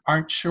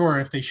aren't sure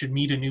if they should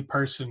meet a new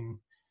person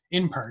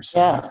in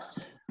person Yeah.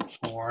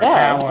 or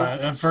Yeah.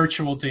 how a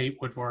virtual date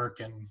would work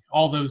and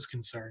all those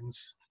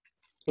concerns.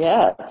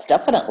 Yeah. It's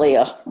definitely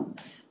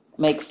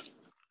makes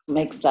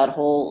makes that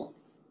whole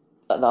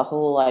the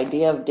whole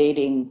idea of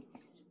dating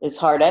is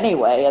hard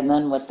anyway, and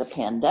then with the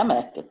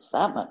pandemic, it's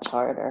that much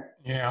harder.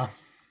 Yeah.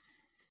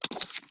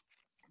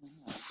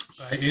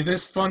 But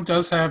this one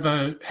does have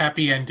a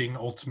happy ending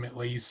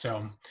ultimately,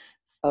 so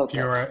Okay.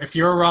 if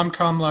you're a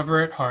rom-com lover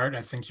at heart,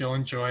 I think you'll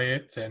enjoy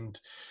it, and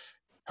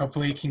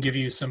hopefully it can give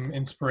you some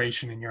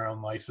inspiration in your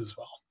own life as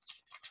well.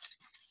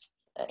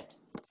 All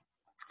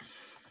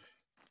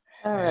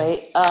And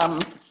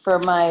right. For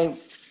my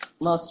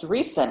most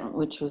recent,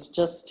 which was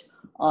just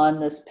on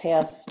this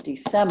past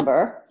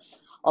December,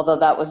 although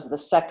that was the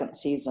second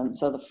season,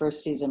 so the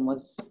first season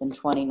was in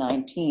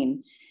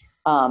 2019.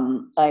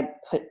 I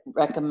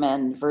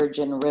recommend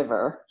Virgin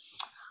River.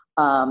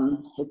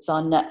 It's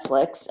on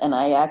Netflix, and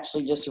I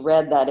actually just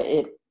read that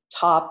it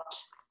topped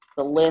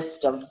the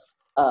list of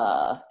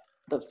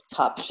the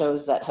top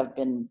shows that have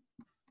been,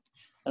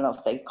 I don't know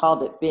if they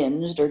called it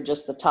binged or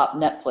just the top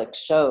Netflix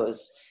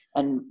shows,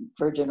 and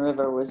Virgin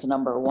River was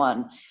number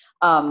one.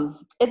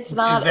 It's is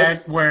not, that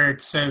it's, where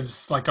it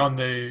says, like on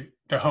the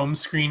home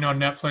screen on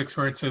Netflix,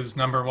 where it says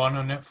number one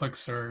on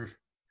Netflix, or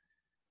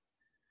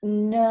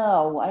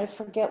no, I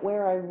forget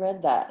where I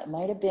read that. It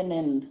might have been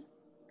in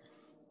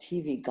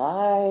TV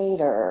Guide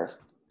or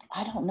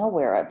I don't know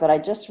where, but I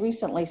just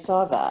recently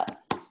saw that.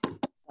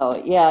 Oh,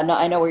 yeah, no,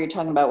 I know where you're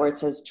talking about where it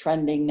says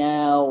trending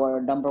now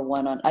or number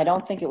one on, I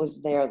don't think it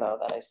was there though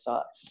that I saw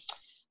it.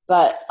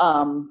 But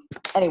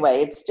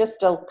anyway, it's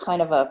just a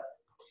kind of a,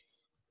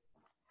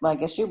 well, I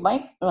guess you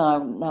might,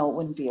 no, it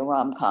wouldn't be a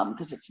rom-com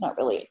because it's not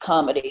really a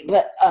comedy,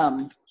 but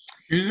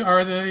who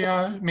are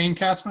the main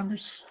cast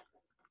members?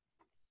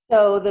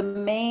 so the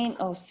main,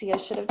 oh, see, I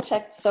should have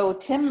checked. So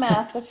Tim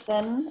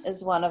Matheson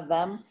is one of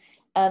them.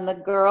 And the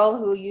girl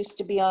who used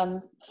to be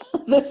on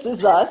This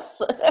Is Us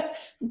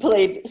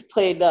played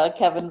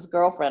Kevin's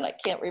girlfriend. I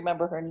can't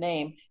remember her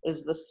name.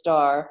 Is the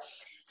star,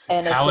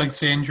 and it's a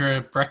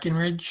Alexandra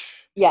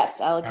Breckenridge.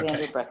 yes, Okay.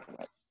 Alexandra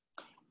Breckenridge,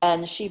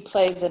 and she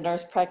plays a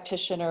nurse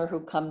practitioner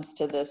who comes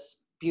to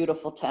this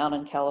beautiful town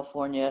in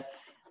California,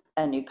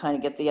 and you kind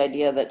of get the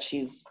idea that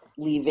she's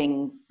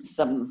leaving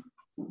some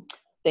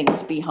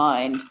things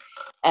behind,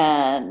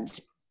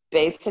 and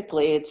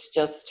basically it's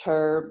just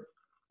her,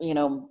 you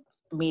know,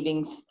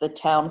 meeting the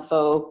town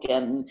folk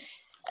and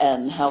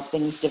how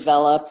things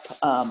develop.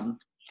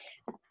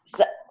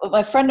 So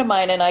my friend of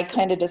mine and I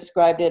kind of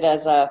described it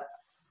as a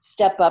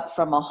step up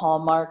from a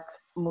Hallmark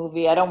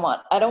movie. I don't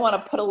want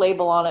to put a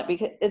label on it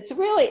because it's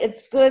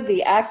good.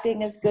 The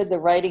acting is good, the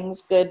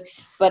writing's good,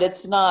 but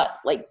it's not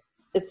like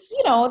it's,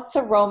 you know, it's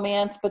a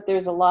romance, but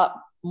there's a lot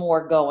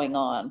more going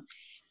on,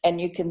 and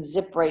you can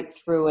zip right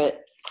through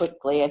it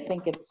quickly. I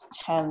think it's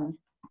 10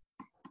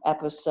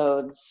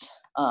 episodes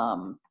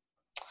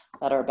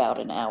that are about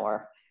an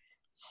hour.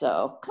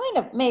 So kind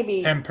of 10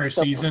 maybe per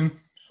so season.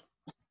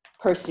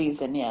 per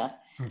season, yeah.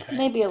 Okay.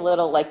 Maybe a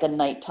little like a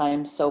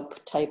nighttime soap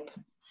type,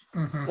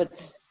 Mm-hmm.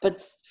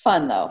 but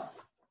fun though.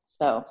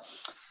 So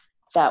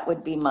that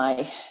would be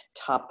my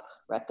top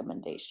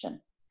recommendation.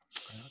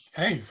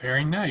 Okay,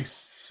 very nice.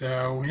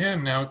 So yeah,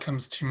 now it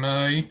comes to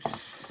my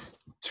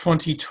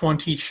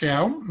 2020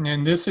 show,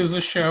 and this is a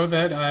show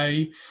that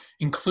I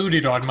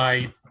included on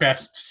my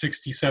best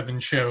 67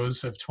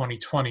 shows of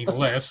 2020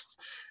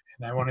 list.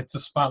 And I wanted to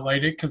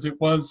spotlight it because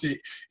it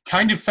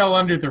kind of fell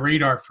under the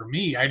radar for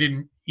me. I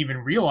didn't even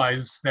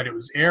realize that it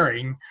was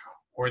airing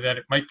or that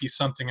it might be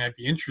something I'd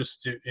be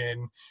interested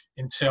in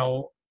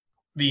until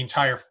the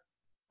entire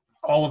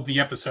all of the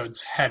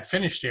episodes had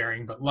finished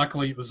airing. But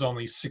luckily it was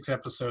only 6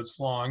 episodes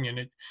long, and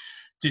it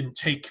didn't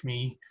take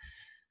me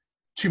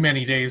too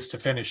many days to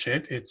finish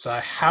it. It's a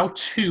How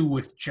To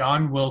with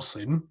John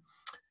Wilson.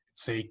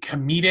 It's a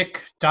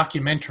comedic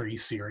documentary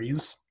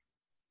series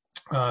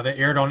that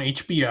aired on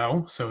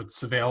HBO, so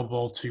it's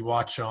available to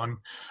watch on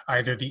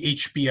either the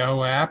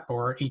HBO app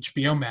or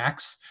HBO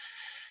Max.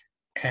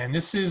 And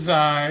this is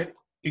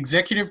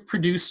executive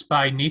produced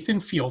by Nathan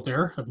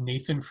Fielder of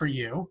Nathan for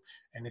You,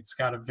 and it's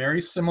got a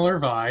very similar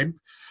vibe.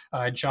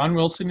 John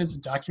Wilson is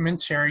a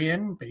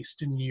documentarian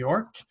based in New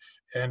York,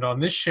 and on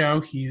this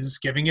show, he's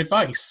giving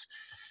advice.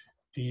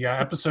 The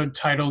episode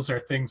titles are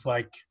things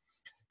like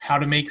how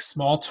to make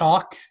small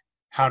talk,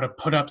 how to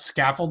put up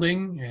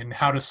scaffolding, and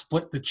how to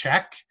split the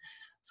check.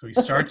 So he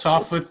starts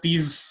off with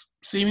these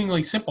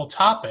seemingly simple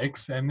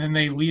topics, and then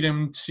they lead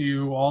him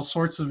to all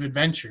sorts of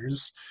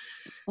adventures.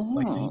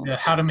 Like the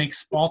how to make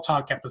small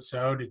talk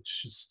episode,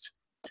 it's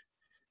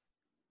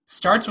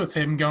starts with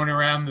him going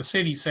around the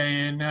city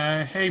saying,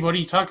 hey, what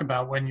do you talk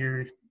about when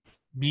you're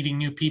meeting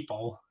new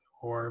people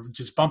or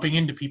just bumping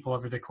into people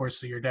over the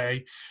course of your day?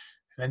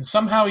 And then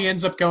somehow he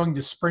ends up going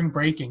to spring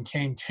break in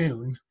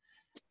Cancun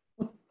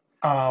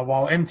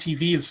while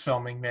MTV is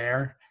filming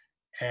there,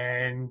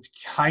 and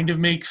kind of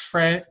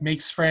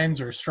makes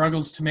friends or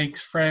struggles to make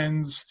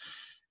friends.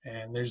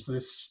 And there's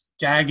this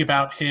gag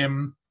about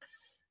him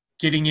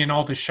getting in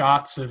all the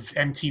shots of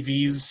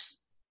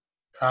MTV's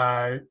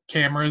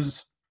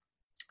cameras,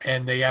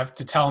 and they have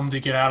to tell him to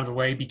get out of the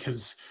way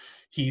because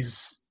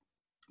he's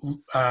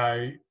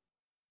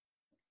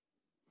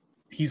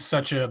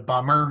such a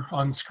bummer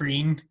on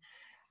screen. And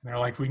they're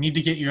like, we need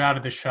to get you out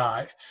of the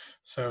shot.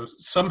 So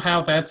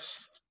somehow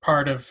that's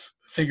part of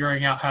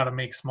figuring out how to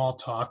make small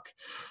talk.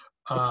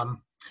 He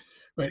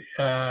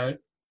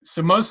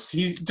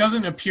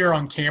doesn't appear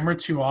on camera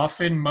too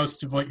often.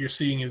 Most of what you're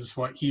seeing is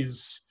what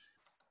he's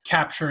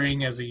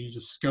capturing as he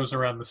just goes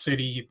around the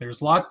city.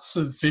 There's lots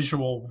of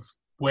visual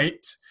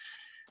wit.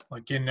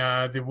 Like in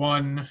the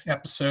one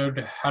episode,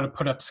 How to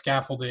Put Up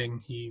Scaffolding,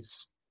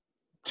 he's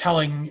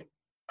telling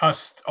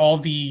us all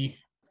the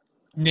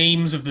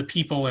names of the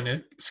people in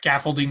a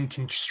scaffolding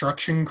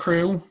construction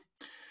crew.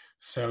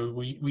 So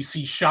we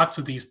see shots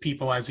of these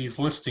people as he's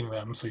listing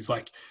them. So he's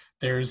like,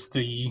 there's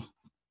the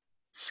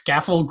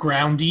scaffold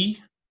groundy,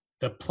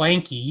 the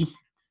planky,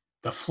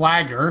 the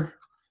flagger,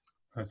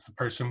 that's the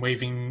person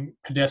waving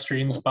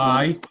pedestrians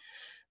by,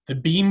 the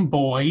beam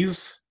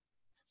boys,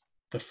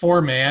 the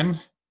foreman,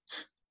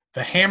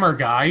 the hammer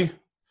guy,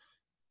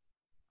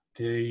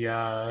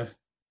 having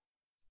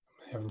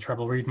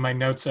trouble reading my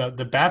notes,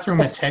 the bathroom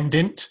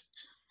attendant,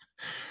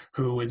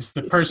 who is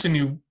the person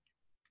who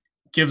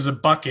gives a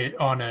bucket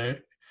on a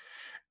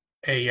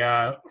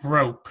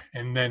rope,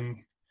 and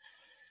then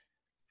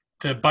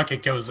the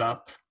bucket goes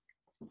up.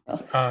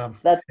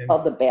 That's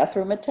called the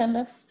bathroom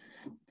attendant?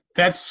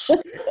 That's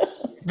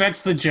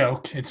the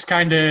joke. It's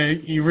kind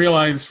of, you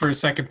realize for a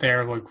second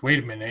there, like,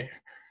 wait a minute.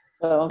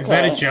 Okay. Is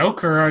that a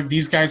joke, or are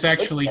these guys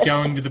actually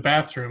going to the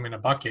bathroom in a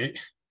bucket?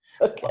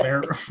 Okay. Well,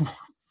 they're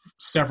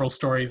several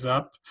stories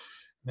up.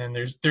 And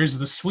then there's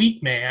the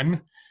sweet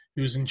man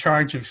who's in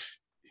charge of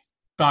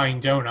buying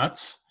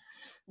donuts.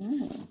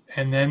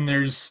 And then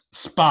there's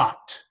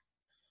Spot,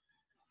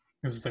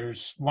 because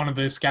there's one of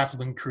the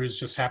scaffolding crews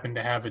just happened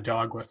to have a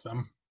dog with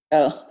them.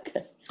 Oh,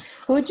 okay.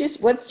 What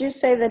did you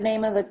say the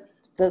name of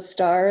the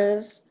star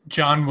is?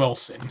 John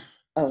Wilson.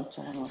 Oh,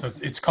 John Wilson.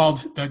 So it's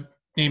called, the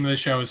name of the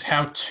show is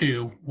How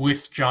To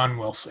with John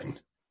Wilson.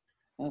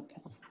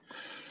 Okay.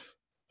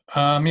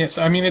 Yes,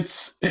 I mean,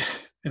 it's a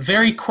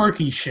very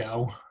quirky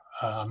show.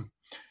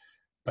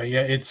 But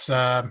yeah, it's,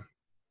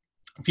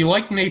 if you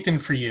like Nathan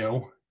For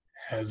You,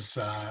 as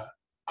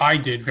I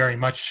did very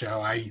much so,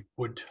 I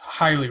would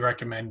highly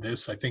recommend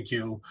this. I think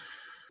you'll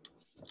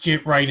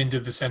get right into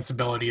the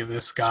sensibility of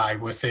this guy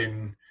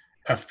within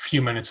a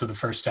few minutes of the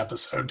first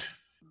episode.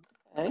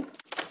 Okay. I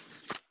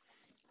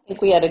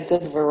think we had a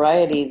good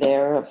variety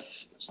there of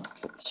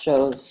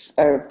shows,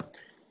 or,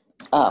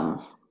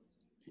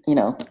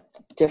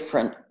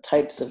 different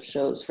types of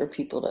shows for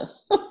people to.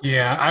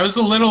 Yeah, I was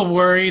a little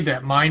worried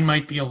that mine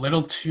might be a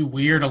little too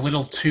weird, a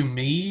little too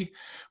me.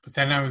 But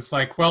then I was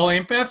like, well,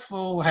 Aunt Beth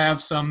will have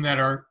some that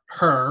are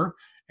her,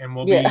 and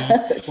we'll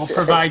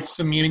provide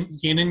some yin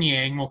and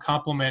yang. We'll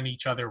complement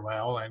each other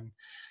well. And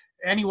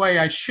anyway,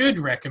 I should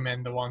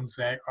recommend the ones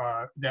that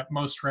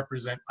most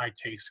represent my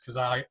taste, because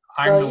I'm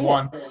the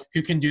one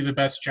who can do the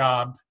best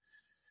job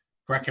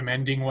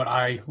recommending what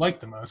I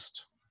like the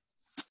most.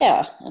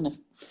 Yeah, and if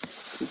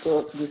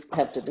people just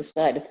have to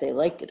decide if they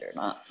like it or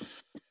not.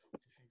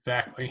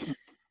 Exactly.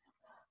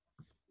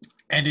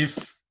 And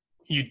if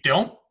you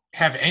don't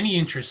have any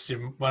interest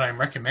in what I'm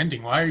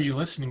recommending, why are you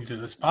listening to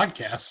this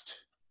podcast?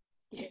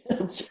 Yeah,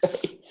 that's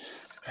right.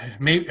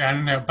 Maybe, I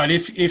don't know, but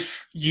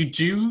if you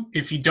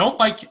don't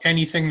like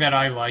anything that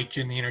I like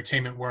in the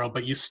entertainment world,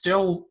 but you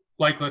still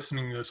like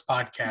listening to this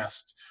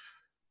podcast,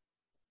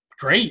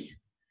 great.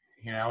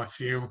 If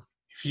you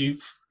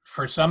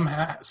for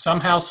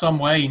somehow, some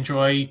way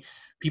enjoy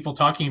people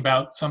talking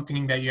about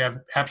something that you have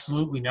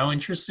absolutely no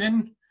interest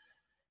in,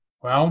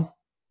 well,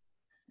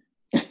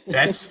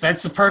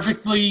 that's a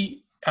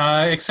perfectly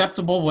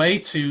acceptable way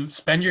to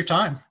spend your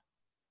time.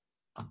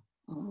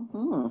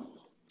 Mm-hmm.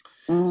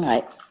 All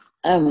right.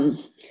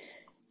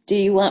 Do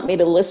you want me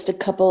to list a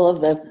couple of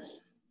the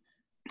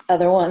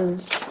other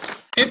ones?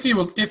 If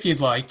you'd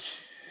like,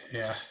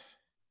 yeah.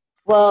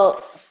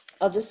 Well,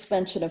 I'll just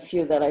mention a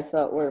few that I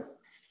thought were.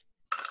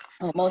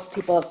 Well, most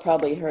people have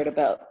probably heard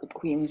about The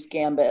Queen's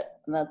Gambit,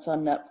 and that's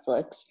on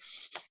Netflix.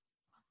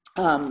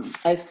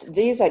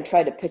 I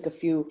tried to pick a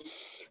few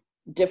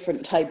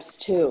different types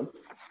too.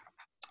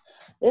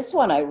 This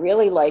one I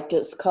really liked.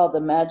 It's called The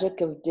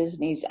Magic of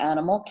Disney's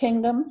Animal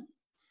Kingdom,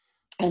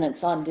 and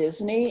it's on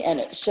Disney, and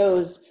it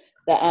shows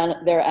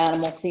their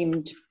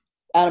animal-themed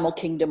Animal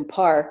Kingdom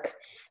park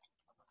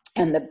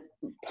and the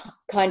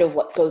kind of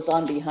what goes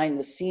on behind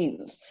the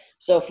scenes.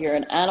 So if you're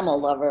an animal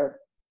lover,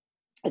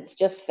 it's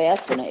just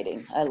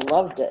fascinating. I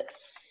loved it.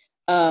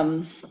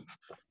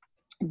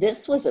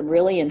 This was a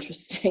really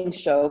interesting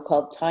show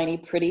called Tiny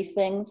Pretty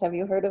Things. Have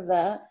you heard of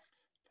that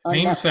on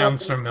Name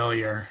sounds Netflix?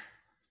 familiar.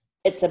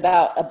 It's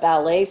about a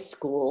ballet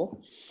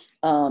school,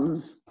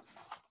 um,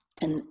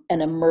 and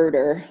a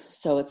murder,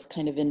 so it's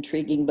kind of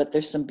intriguing, but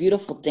there's some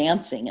beautiful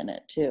dancing in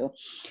it too.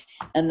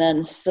 And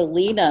then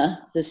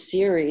Selena, the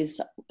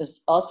series, is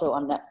also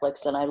on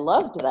Netflix, and I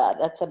loved that.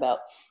 That's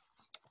about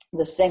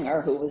the singer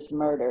who was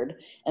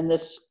murdered, and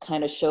this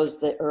kind of shows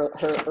her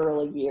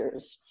early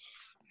years.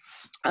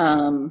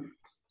 Um,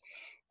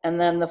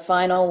 and then the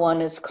final one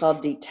is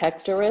called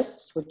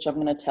Detectorists, which I'm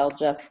going to tell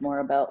Jeff more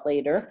about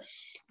later,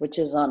 which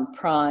is on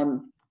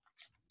Prime,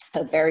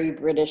 a very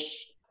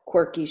British,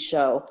 quirky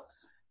show,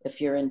 if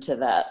you're into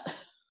that.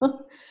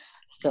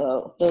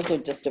 So those are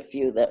just a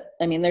few that,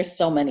 I mean, there's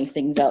so many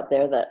things out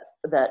there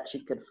that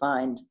you could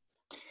find.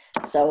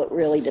 So it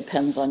really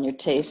depends on your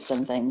tastes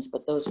and things,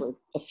 but those were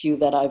a few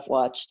that I've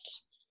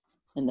watched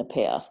in the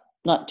past,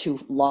 not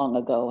too long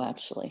ago,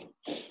 actually.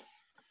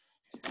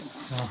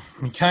 Well,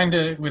 we kind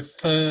of,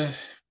 with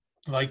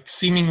like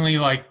seemingly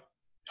like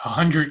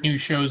 100 new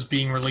shows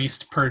being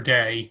released per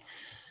day,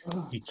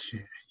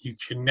 you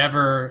can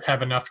never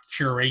have enough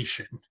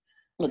curation.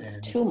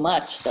 It's too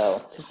much,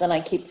 though, because then I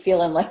keep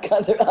feeling like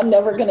I'm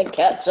never going to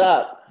catch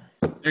up.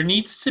 There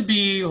needs to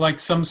be like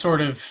some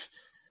sort of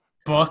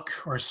book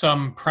or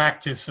some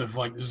practice of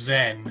like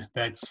Zen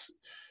that's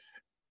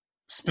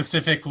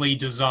specifically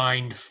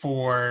designed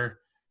for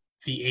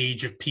the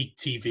age of peak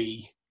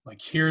TV.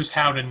 Like, here's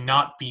how to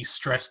not be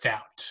stressed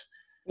out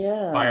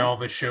by all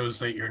the shows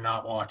that you're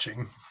not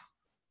watching.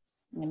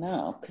 I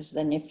know, because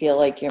then you feel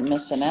like you're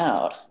missing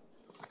out.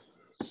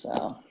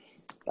 So,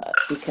 but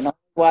you can only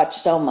watch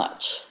so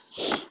much.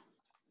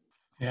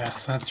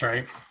 Yes, that's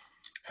right.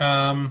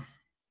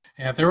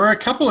 Yeah, there were a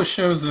couple of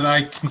shows that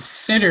I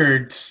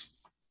considered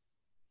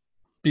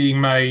being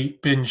my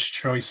binge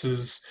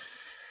choices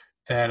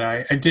that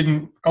I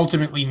didn't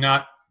ultimately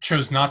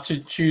chose not to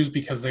choose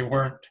because they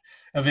weren't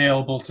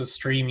available to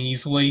stream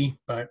easily.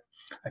 But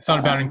I thought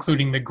about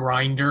including The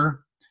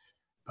Grinder,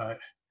 but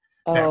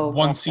that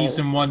one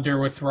season wonder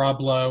with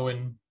Rob Lowe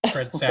and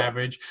Fred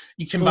Savage.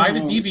 You can buy the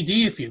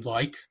DVD if you'd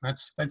like.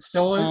 That's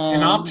still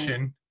an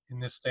option in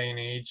this day and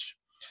age.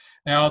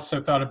 And I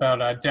also thought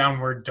about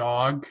Downward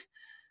Dog,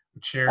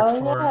 which aired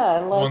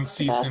for one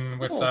season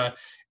with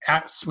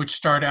which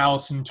starred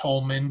Allison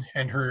Tolman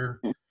and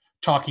her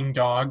talking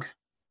dog.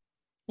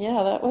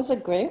 Yeah, that was a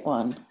great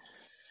one.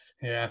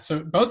 Yeah,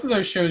 so both of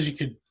those shows you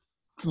could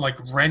like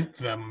rent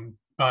them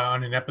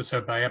on an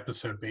episode by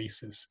episode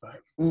basis,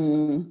 but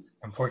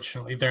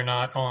unfortunately they're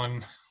not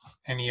on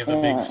any of the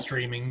big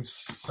streaming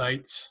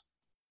sites.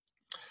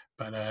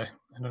 But I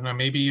don't know,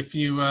 maybe if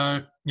you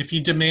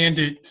demand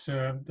it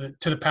to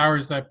the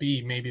powers that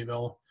be, maybe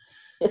they'll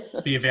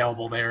be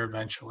available there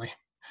eventually.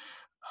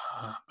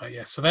 But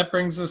yeah, so that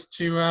brings us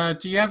to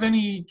do you have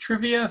any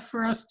trivia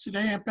for us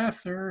today,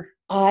 Beth? Or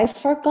I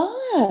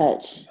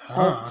forgot.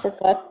 I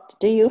forgot.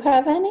 Do you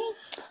have any?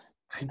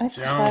 I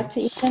forgot to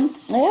even.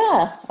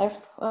 Yeah. I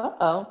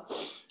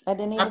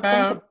didn't even think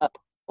about it.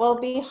 Well,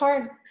 it'd be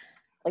hard,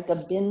 like a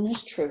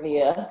binge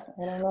trivia.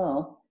 I don't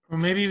know. Well,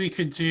 maybe we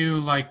could do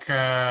like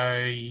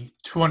a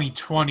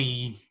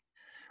 2020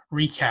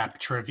 recap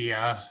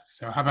trivia.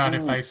 So how about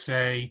if I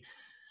say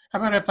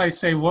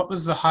what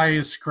was the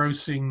highest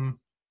grossing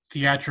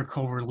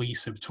theatrical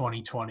release of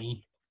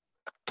 2020?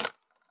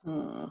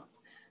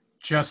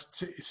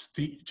 Just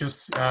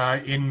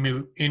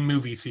in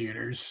movie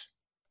theaters,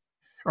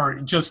 or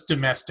just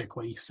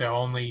domestically, so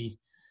only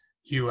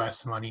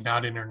U.S. money,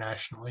 not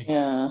internationally.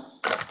 Yeah.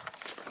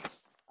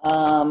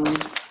 I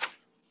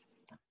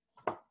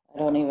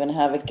don't even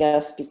have a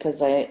guess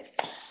because I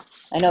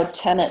know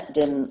Tenet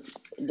didn't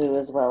do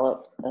as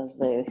well as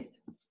they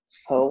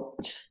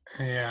hoped.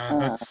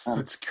 Yeah,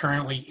 that's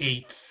currently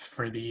 8th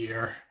for the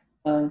year.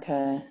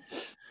 Okay.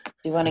 Do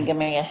you want to give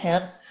me a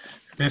hint?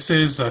 This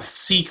is a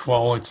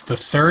sequel. It's the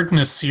third in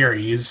a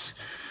series.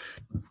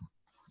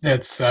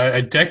 It's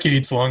a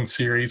decades-long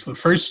series. The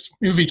first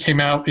movie came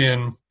out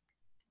in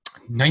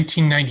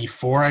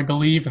 1994, I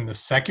believe, and the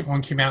second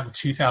one came out in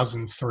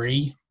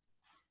 2003.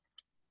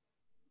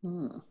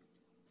 It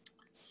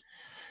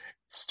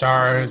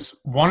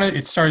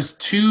stars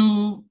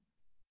two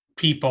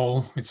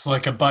people. It's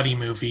like a buddy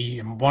movie,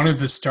 and one of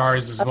the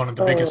stars is one of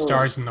the biggest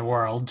stars in the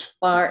world.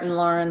 Martin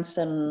Lawrence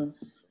and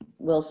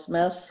Will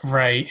Smith.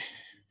 Right.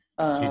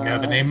 Do you know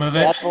the name of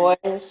it? Bad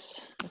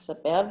Boys. Is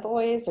it Bad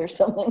Boys or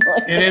something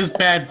like that? It is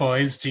Bad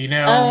Boys. Do you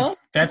know?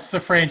 That's the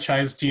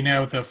franchise. Do you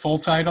know the full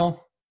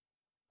title?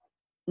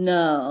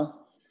 No.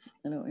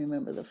 I don't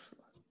remember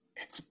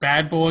It's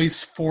Bad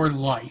Boys for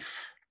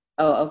Life.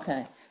 Oh,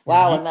 okay.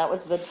 Wow, and that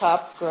was the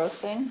top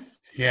grossing?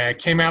 Yeah, it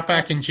came out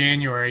back in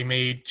January,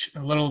 made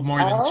a little more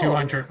than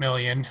 200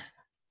 million.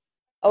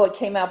 Oh, it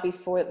came out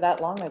before that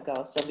long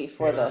ago, so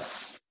before the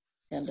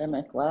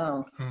pandemic.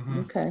 Wow.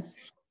 Okay.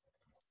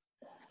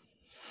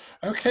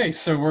 Okay,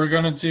 so we're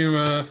going to do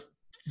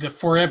the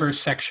forever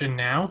section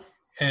now,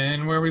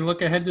 and where we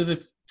look ahead to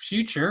the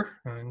future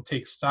and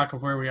take stock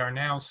of where we are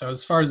now. So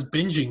as far as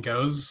binging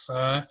goes,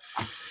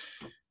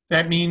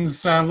 that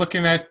means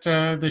looking at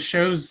the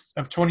shows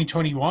of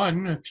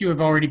 2021, a few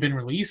have already been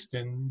released,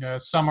 and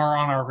some are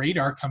on our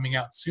radar coming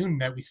out soon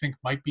that we think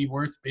might be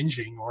worth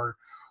binging or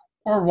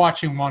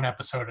watching one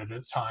episode at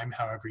a time,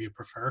 however you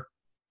prefer.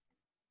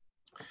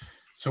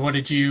 So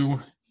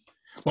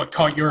what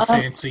caught your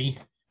fancy?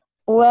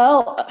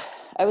 Well,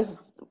 I was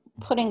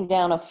putting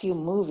down a few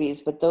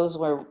movies, but those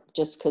were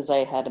just because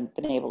I hadn't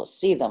been able to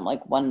see them,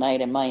 like One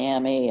Night in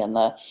Miami and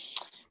The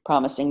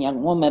Promising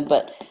Young Woman.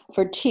 But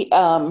for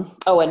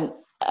and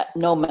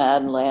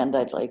Nomadland,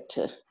 I'd like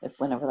to, if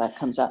whenever that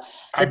comes out.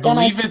 I But then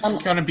believe it's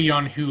going to be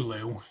on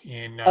Hulu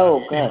in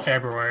good.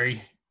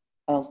 February.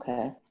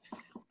 Okay.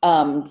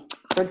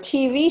 For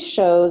TV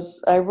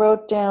shows, I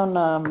wrote down.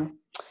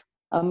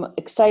 I'm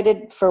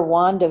excited for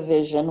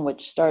WandaVision,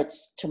 which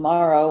starts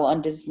tomorrow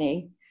on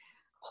Disney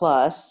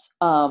Plus.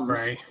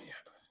 Right.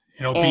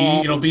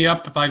 It'll be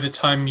up by the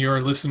time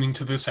you're listening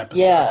to this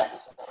episode.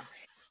 Yes.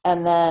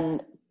 And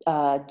then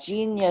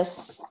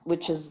Genius,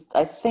 which is,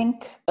 I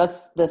think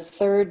that's the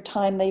third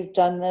time they've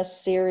done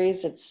this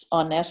series. It's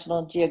on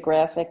National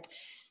Geographic.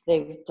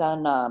 They've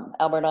done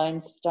Albert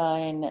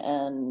Einstein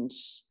and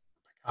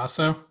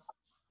Picasso.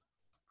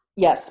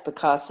 Yes,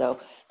 Picasso.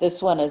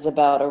 This one is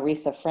about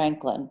Aretha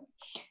Franklin,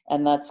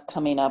 and that's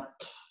coming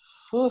up.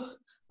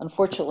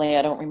 Unfortunately,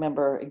 I don't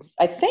remember.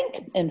 I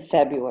think in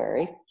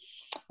February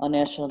on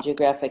National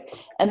Geographic.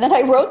 And then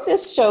I wrote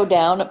this show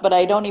down, but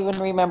I don't even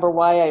remember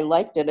why I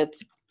liked it.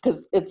 It's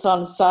because it's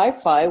on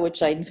Sci-Fi,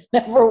 which I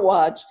never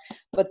watch,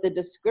 but the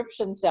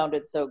description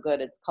sounded so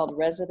good. It's called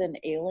Resident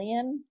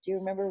Alien. Do you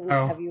remember?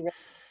 Have you read?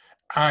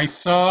 I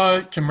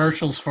saw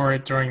commercials for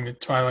it during the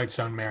Twilight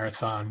Zone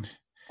marathon.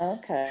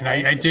 Okay. And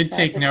I did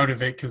take note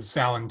of it because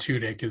Alan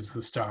Tudyk is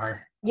the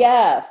star.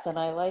 Yes, and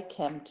I like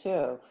him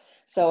too.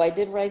 So I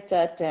did write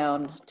that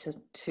down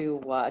to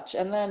watch.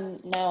 And then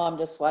now I'm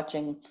just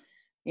watching,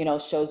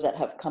 shows that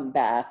have come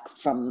back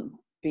from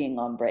being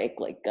on break,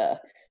 like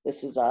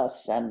This Is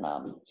Us and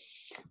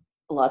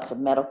lots of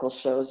medical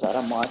shows that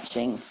I'm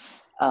watching.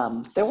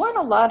 There weren't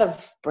a lot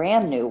of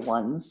brand new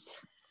ones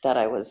that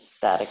I was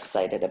that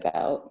excited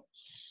about.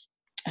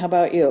 How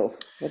about you?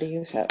 What do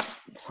you have?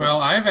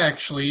 Well, I've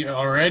actually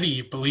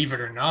already, believe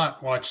it or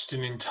not, watched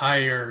an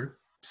entire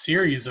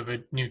series of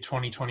a new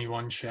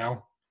 2021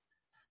 show.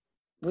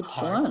 Which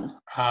one?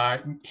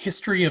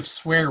 History of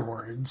Swear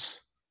Words.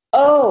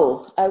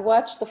 Oh, I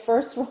watched the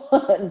first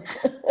one.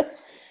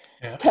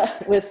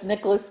 Yeah. With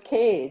Nicolas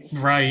Cage.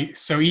 Right.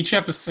 So each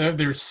episode,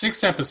 there's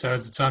 6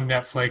 episodes. It's on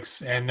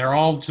Netflix, and they're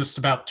all just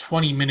about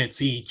 20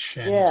 minutes each.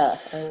 And yeah,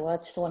 I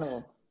watched one of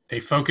them. They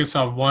focus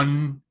on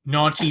one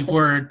naughty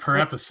word per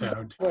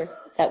episode.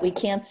 That we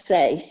can't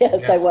say.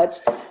 Yes, I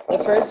watched.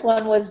 The first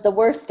one was the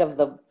worst of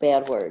the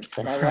bad words,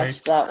 and I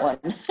watched that one.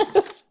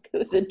 It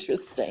was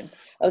interesting.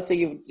 Oh, so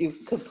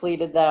you've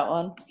completed that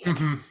one?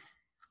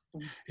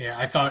 Mm-hmm. Yeah,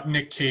 I thought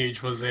Nick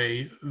Cage was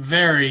a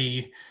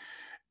very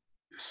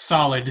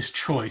solid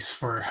choice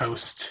for a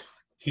host.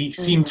 He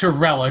seemed to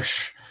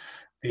relish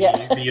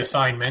the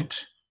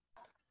assignment.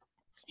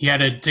 He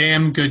had a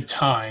damn good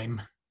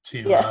time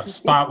to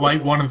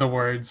spotlight one of the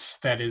words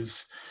that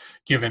is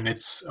given.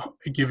 It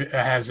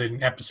has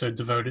an episode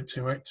devoted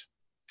to it.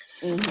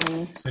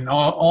 Mm-hmm. And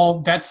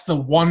all that's the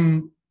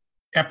one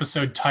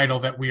episode title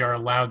that we are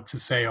allowed to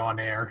say on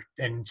air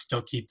and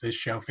still keep this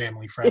show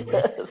family friendly.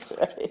 That's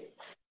right.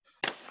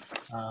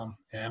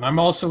 And I'm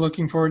also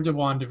looking forward to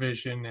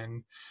WandaVision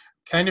and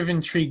kind of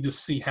intrigued to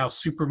see how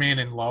Superman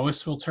and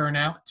Lois will turn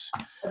out.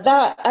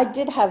 That I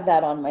did have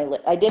that on my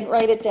list. I didn't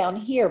write it down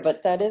here,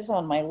 but that is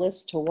on my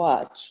list to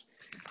watch.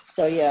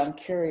 So yeah, I'm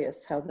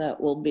curious how that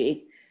will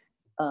be.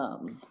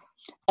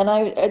 And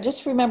I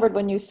just remembered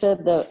when you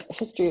said the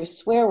history of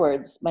swear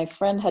words, my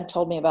friend had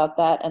told me about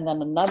that, and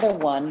then another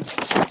one,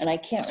 and I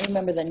can't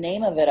remember the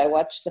name of it. I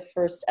watched the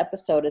first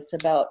episode. It's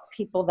about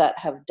people that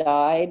have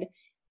died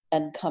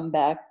and come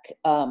back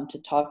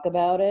to talk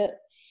about it.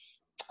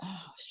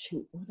 Oh,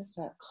 shoot, what is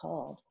that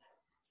called?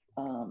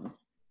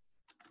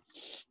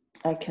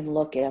 I can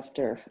look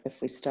after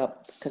if we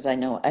stop, because I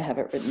know I have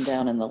it written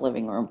down in the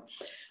living room.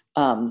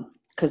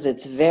 Because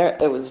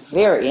it was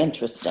very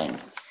interesting.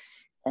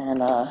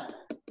 And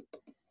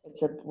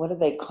what do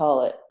they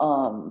call it?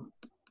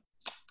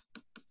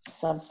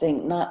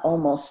 Something, not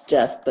almost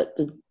death, but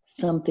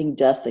something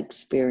death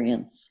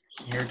experience.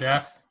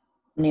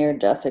 Near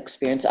death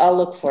experience. I'll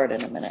look for it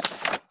in a minute.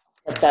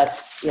 But that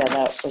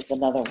was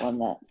another one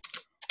that.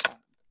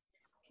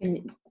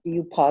 Can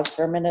you pause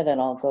for a minute and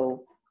I'll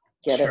go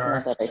get it now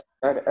that I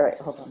started? All right,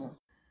 hold on.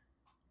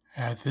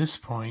 At this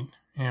point,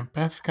 Aunt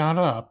Beth got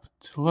up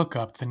to look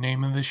up the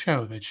name of the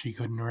show that she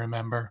couldn't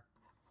remember.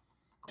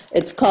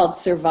 It's called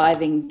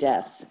Surviving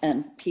Death,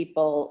 and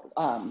people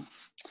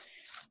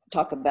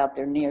talk about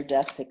their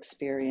near-death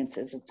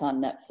experiences. It's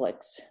on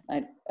Netflix.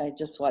 I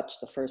just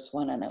watched the first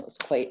one, and it was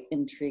quite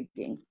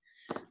intriguing.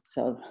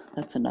 So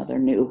that's another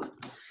new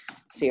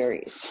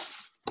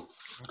series.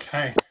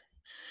 Okay.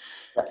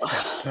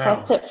 So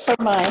that's it for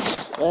my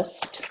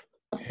list.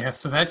 Yeah,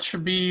 so that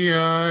should be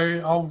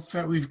all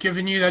that we've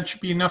given you. That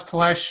should be enough to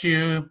last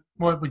you,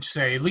 what would you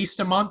say, at least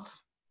a month?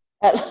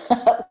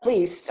 At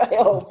least, I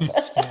hope.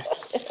 Yeah.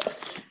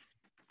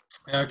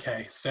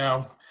 Okay,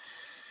 so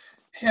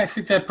yeah, I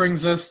think that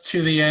brings us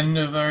to the end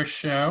of our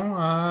show.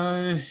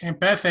 And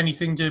Beth,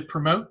 anything to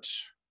promote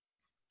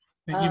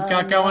that you've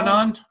got going No,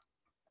 on?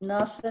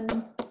 nothing,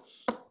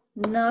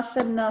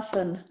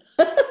 nothing.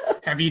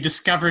 Have you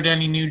discovered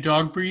any new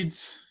dog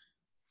breeds?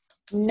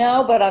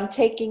 No, but I'm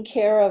taking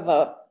care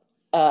of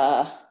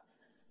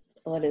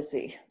what is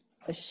he?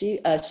 A Shih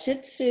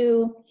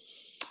Tzu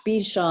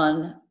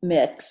Bichon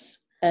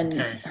mix, and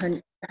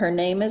Okay. her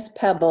name is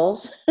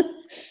Pebbles,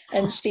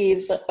 and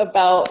she's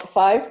about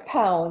 5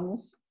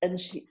 pounds, and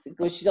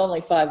she's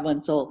only 5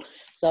 months old.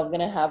 So I'm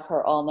gonna have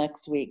her all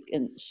next week,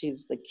 and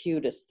she's the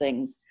cutest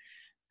thing.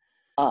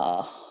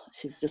 Uh,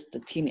 she's just a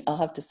teeny. I'll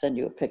have to send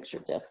you a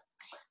picture, Jeff.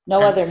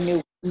 No other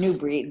new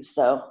breeds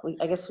though.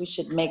 I guess we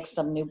should make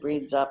some new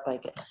breeds up. I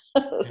guess.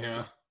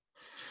 Yeah.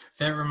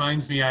 That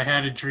reminds me, I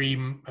had a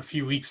dream a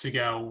few weeks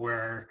ago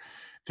where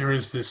there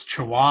was this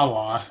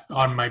chihuahua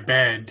on my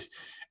bed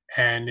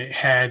and it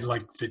had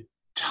like the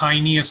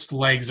tiniest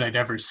legs I'd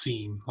ever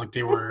seen. Like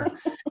they were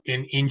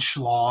an inch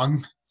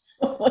long.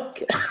 Oh my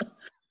God.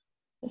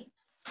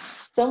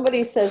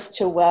 Somebody says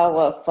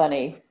Chihuahua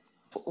funny.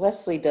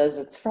 Wesley does.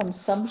 It's from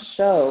some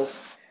show.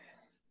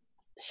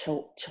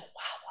 Chihuahua.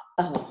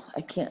 Oh,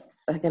 I can't.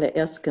 I gotta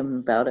ask him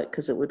about it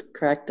because it would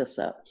crack us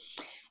up.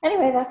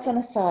 Anyway, that's an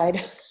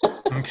aside.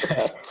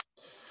 Okay.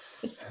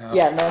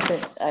 Yeah, nothing.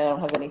 I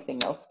don't have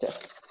anything else to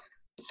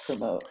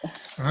promote.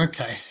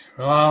 Okay.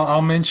 Well,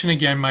 I'll mention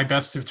again my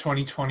best of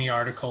 2020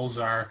 articles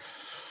are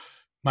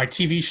my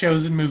TV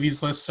shows and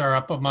movies lists are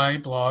up on my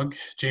blog,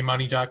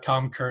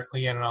 jmoney.com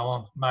currently, and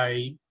all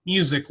my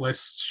music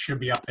lists should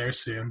be up there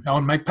soon. Oh,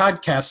 and my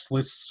podcast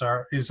lists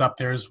is up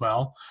there as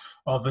well.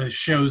 All the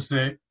shows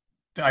that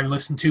I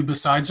listen to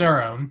besides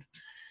our own.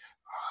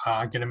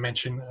 I'm going to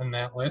mention on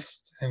that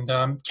list. And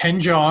Ken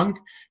Jeong,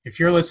 if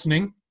you're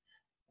listening,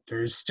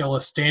 there's still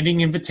a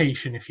standing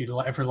invitation if you'd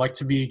ever like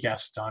to be a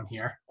guest on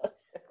here.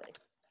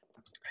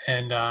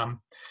 And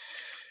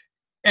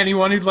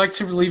anyone who'd like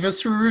to leave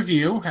us a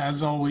review,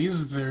 as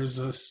always, there's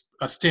a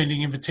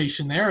standing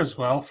invitation there as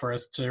well for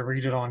us to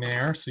read it on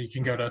air. So you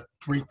can go to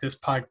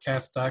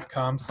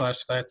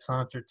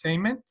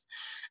ratethispodcast.com/that'sentertainment.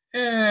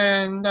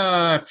 And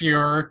if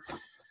you're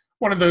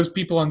one of those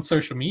people on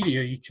social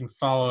media, you can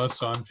follow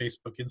us on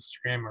Facebook,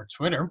 Instagram, or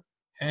Twitter.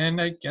 And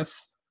I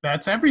guess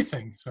that's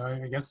everything. So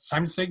I guess it's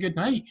time to say good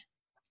night.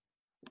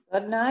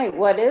 Good night.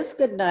 What is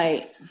good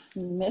night?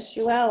 Miss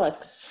you,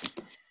 Alex.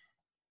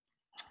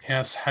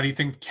 Yes. How do you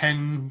think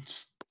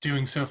Ken's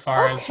doing so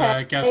far as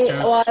guest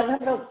Well, host? I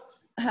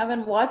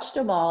haven't watched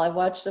them all. I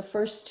watched the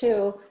first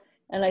two,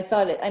 and I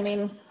thought,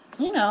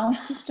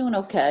 he's doing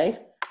okay.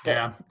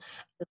 Yeah.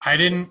 I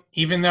didn't,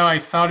 even though I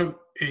thought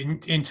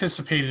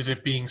anticipated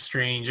it being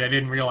strange, I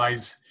didn't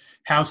realize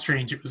how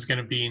strange it was going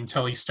to be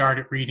until he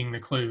started reading the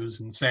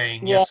clues and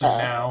saying yes and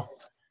no.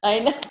 I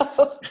know.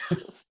 It's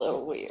just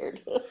so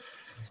weird.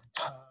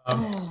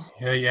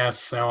 Yeah,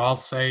 so I'll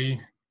say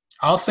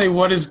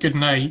what is good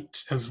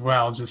night as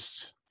well.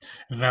 Just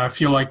I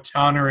feel like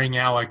honoring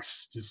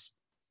Alex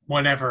just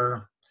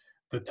whenever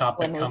the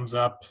topic comes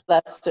up.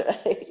 That's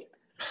right.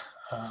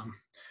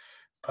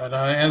 But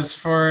as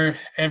for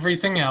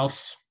everything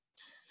else,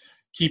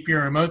 keep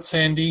your remotes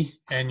handy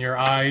and your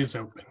eyes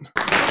open.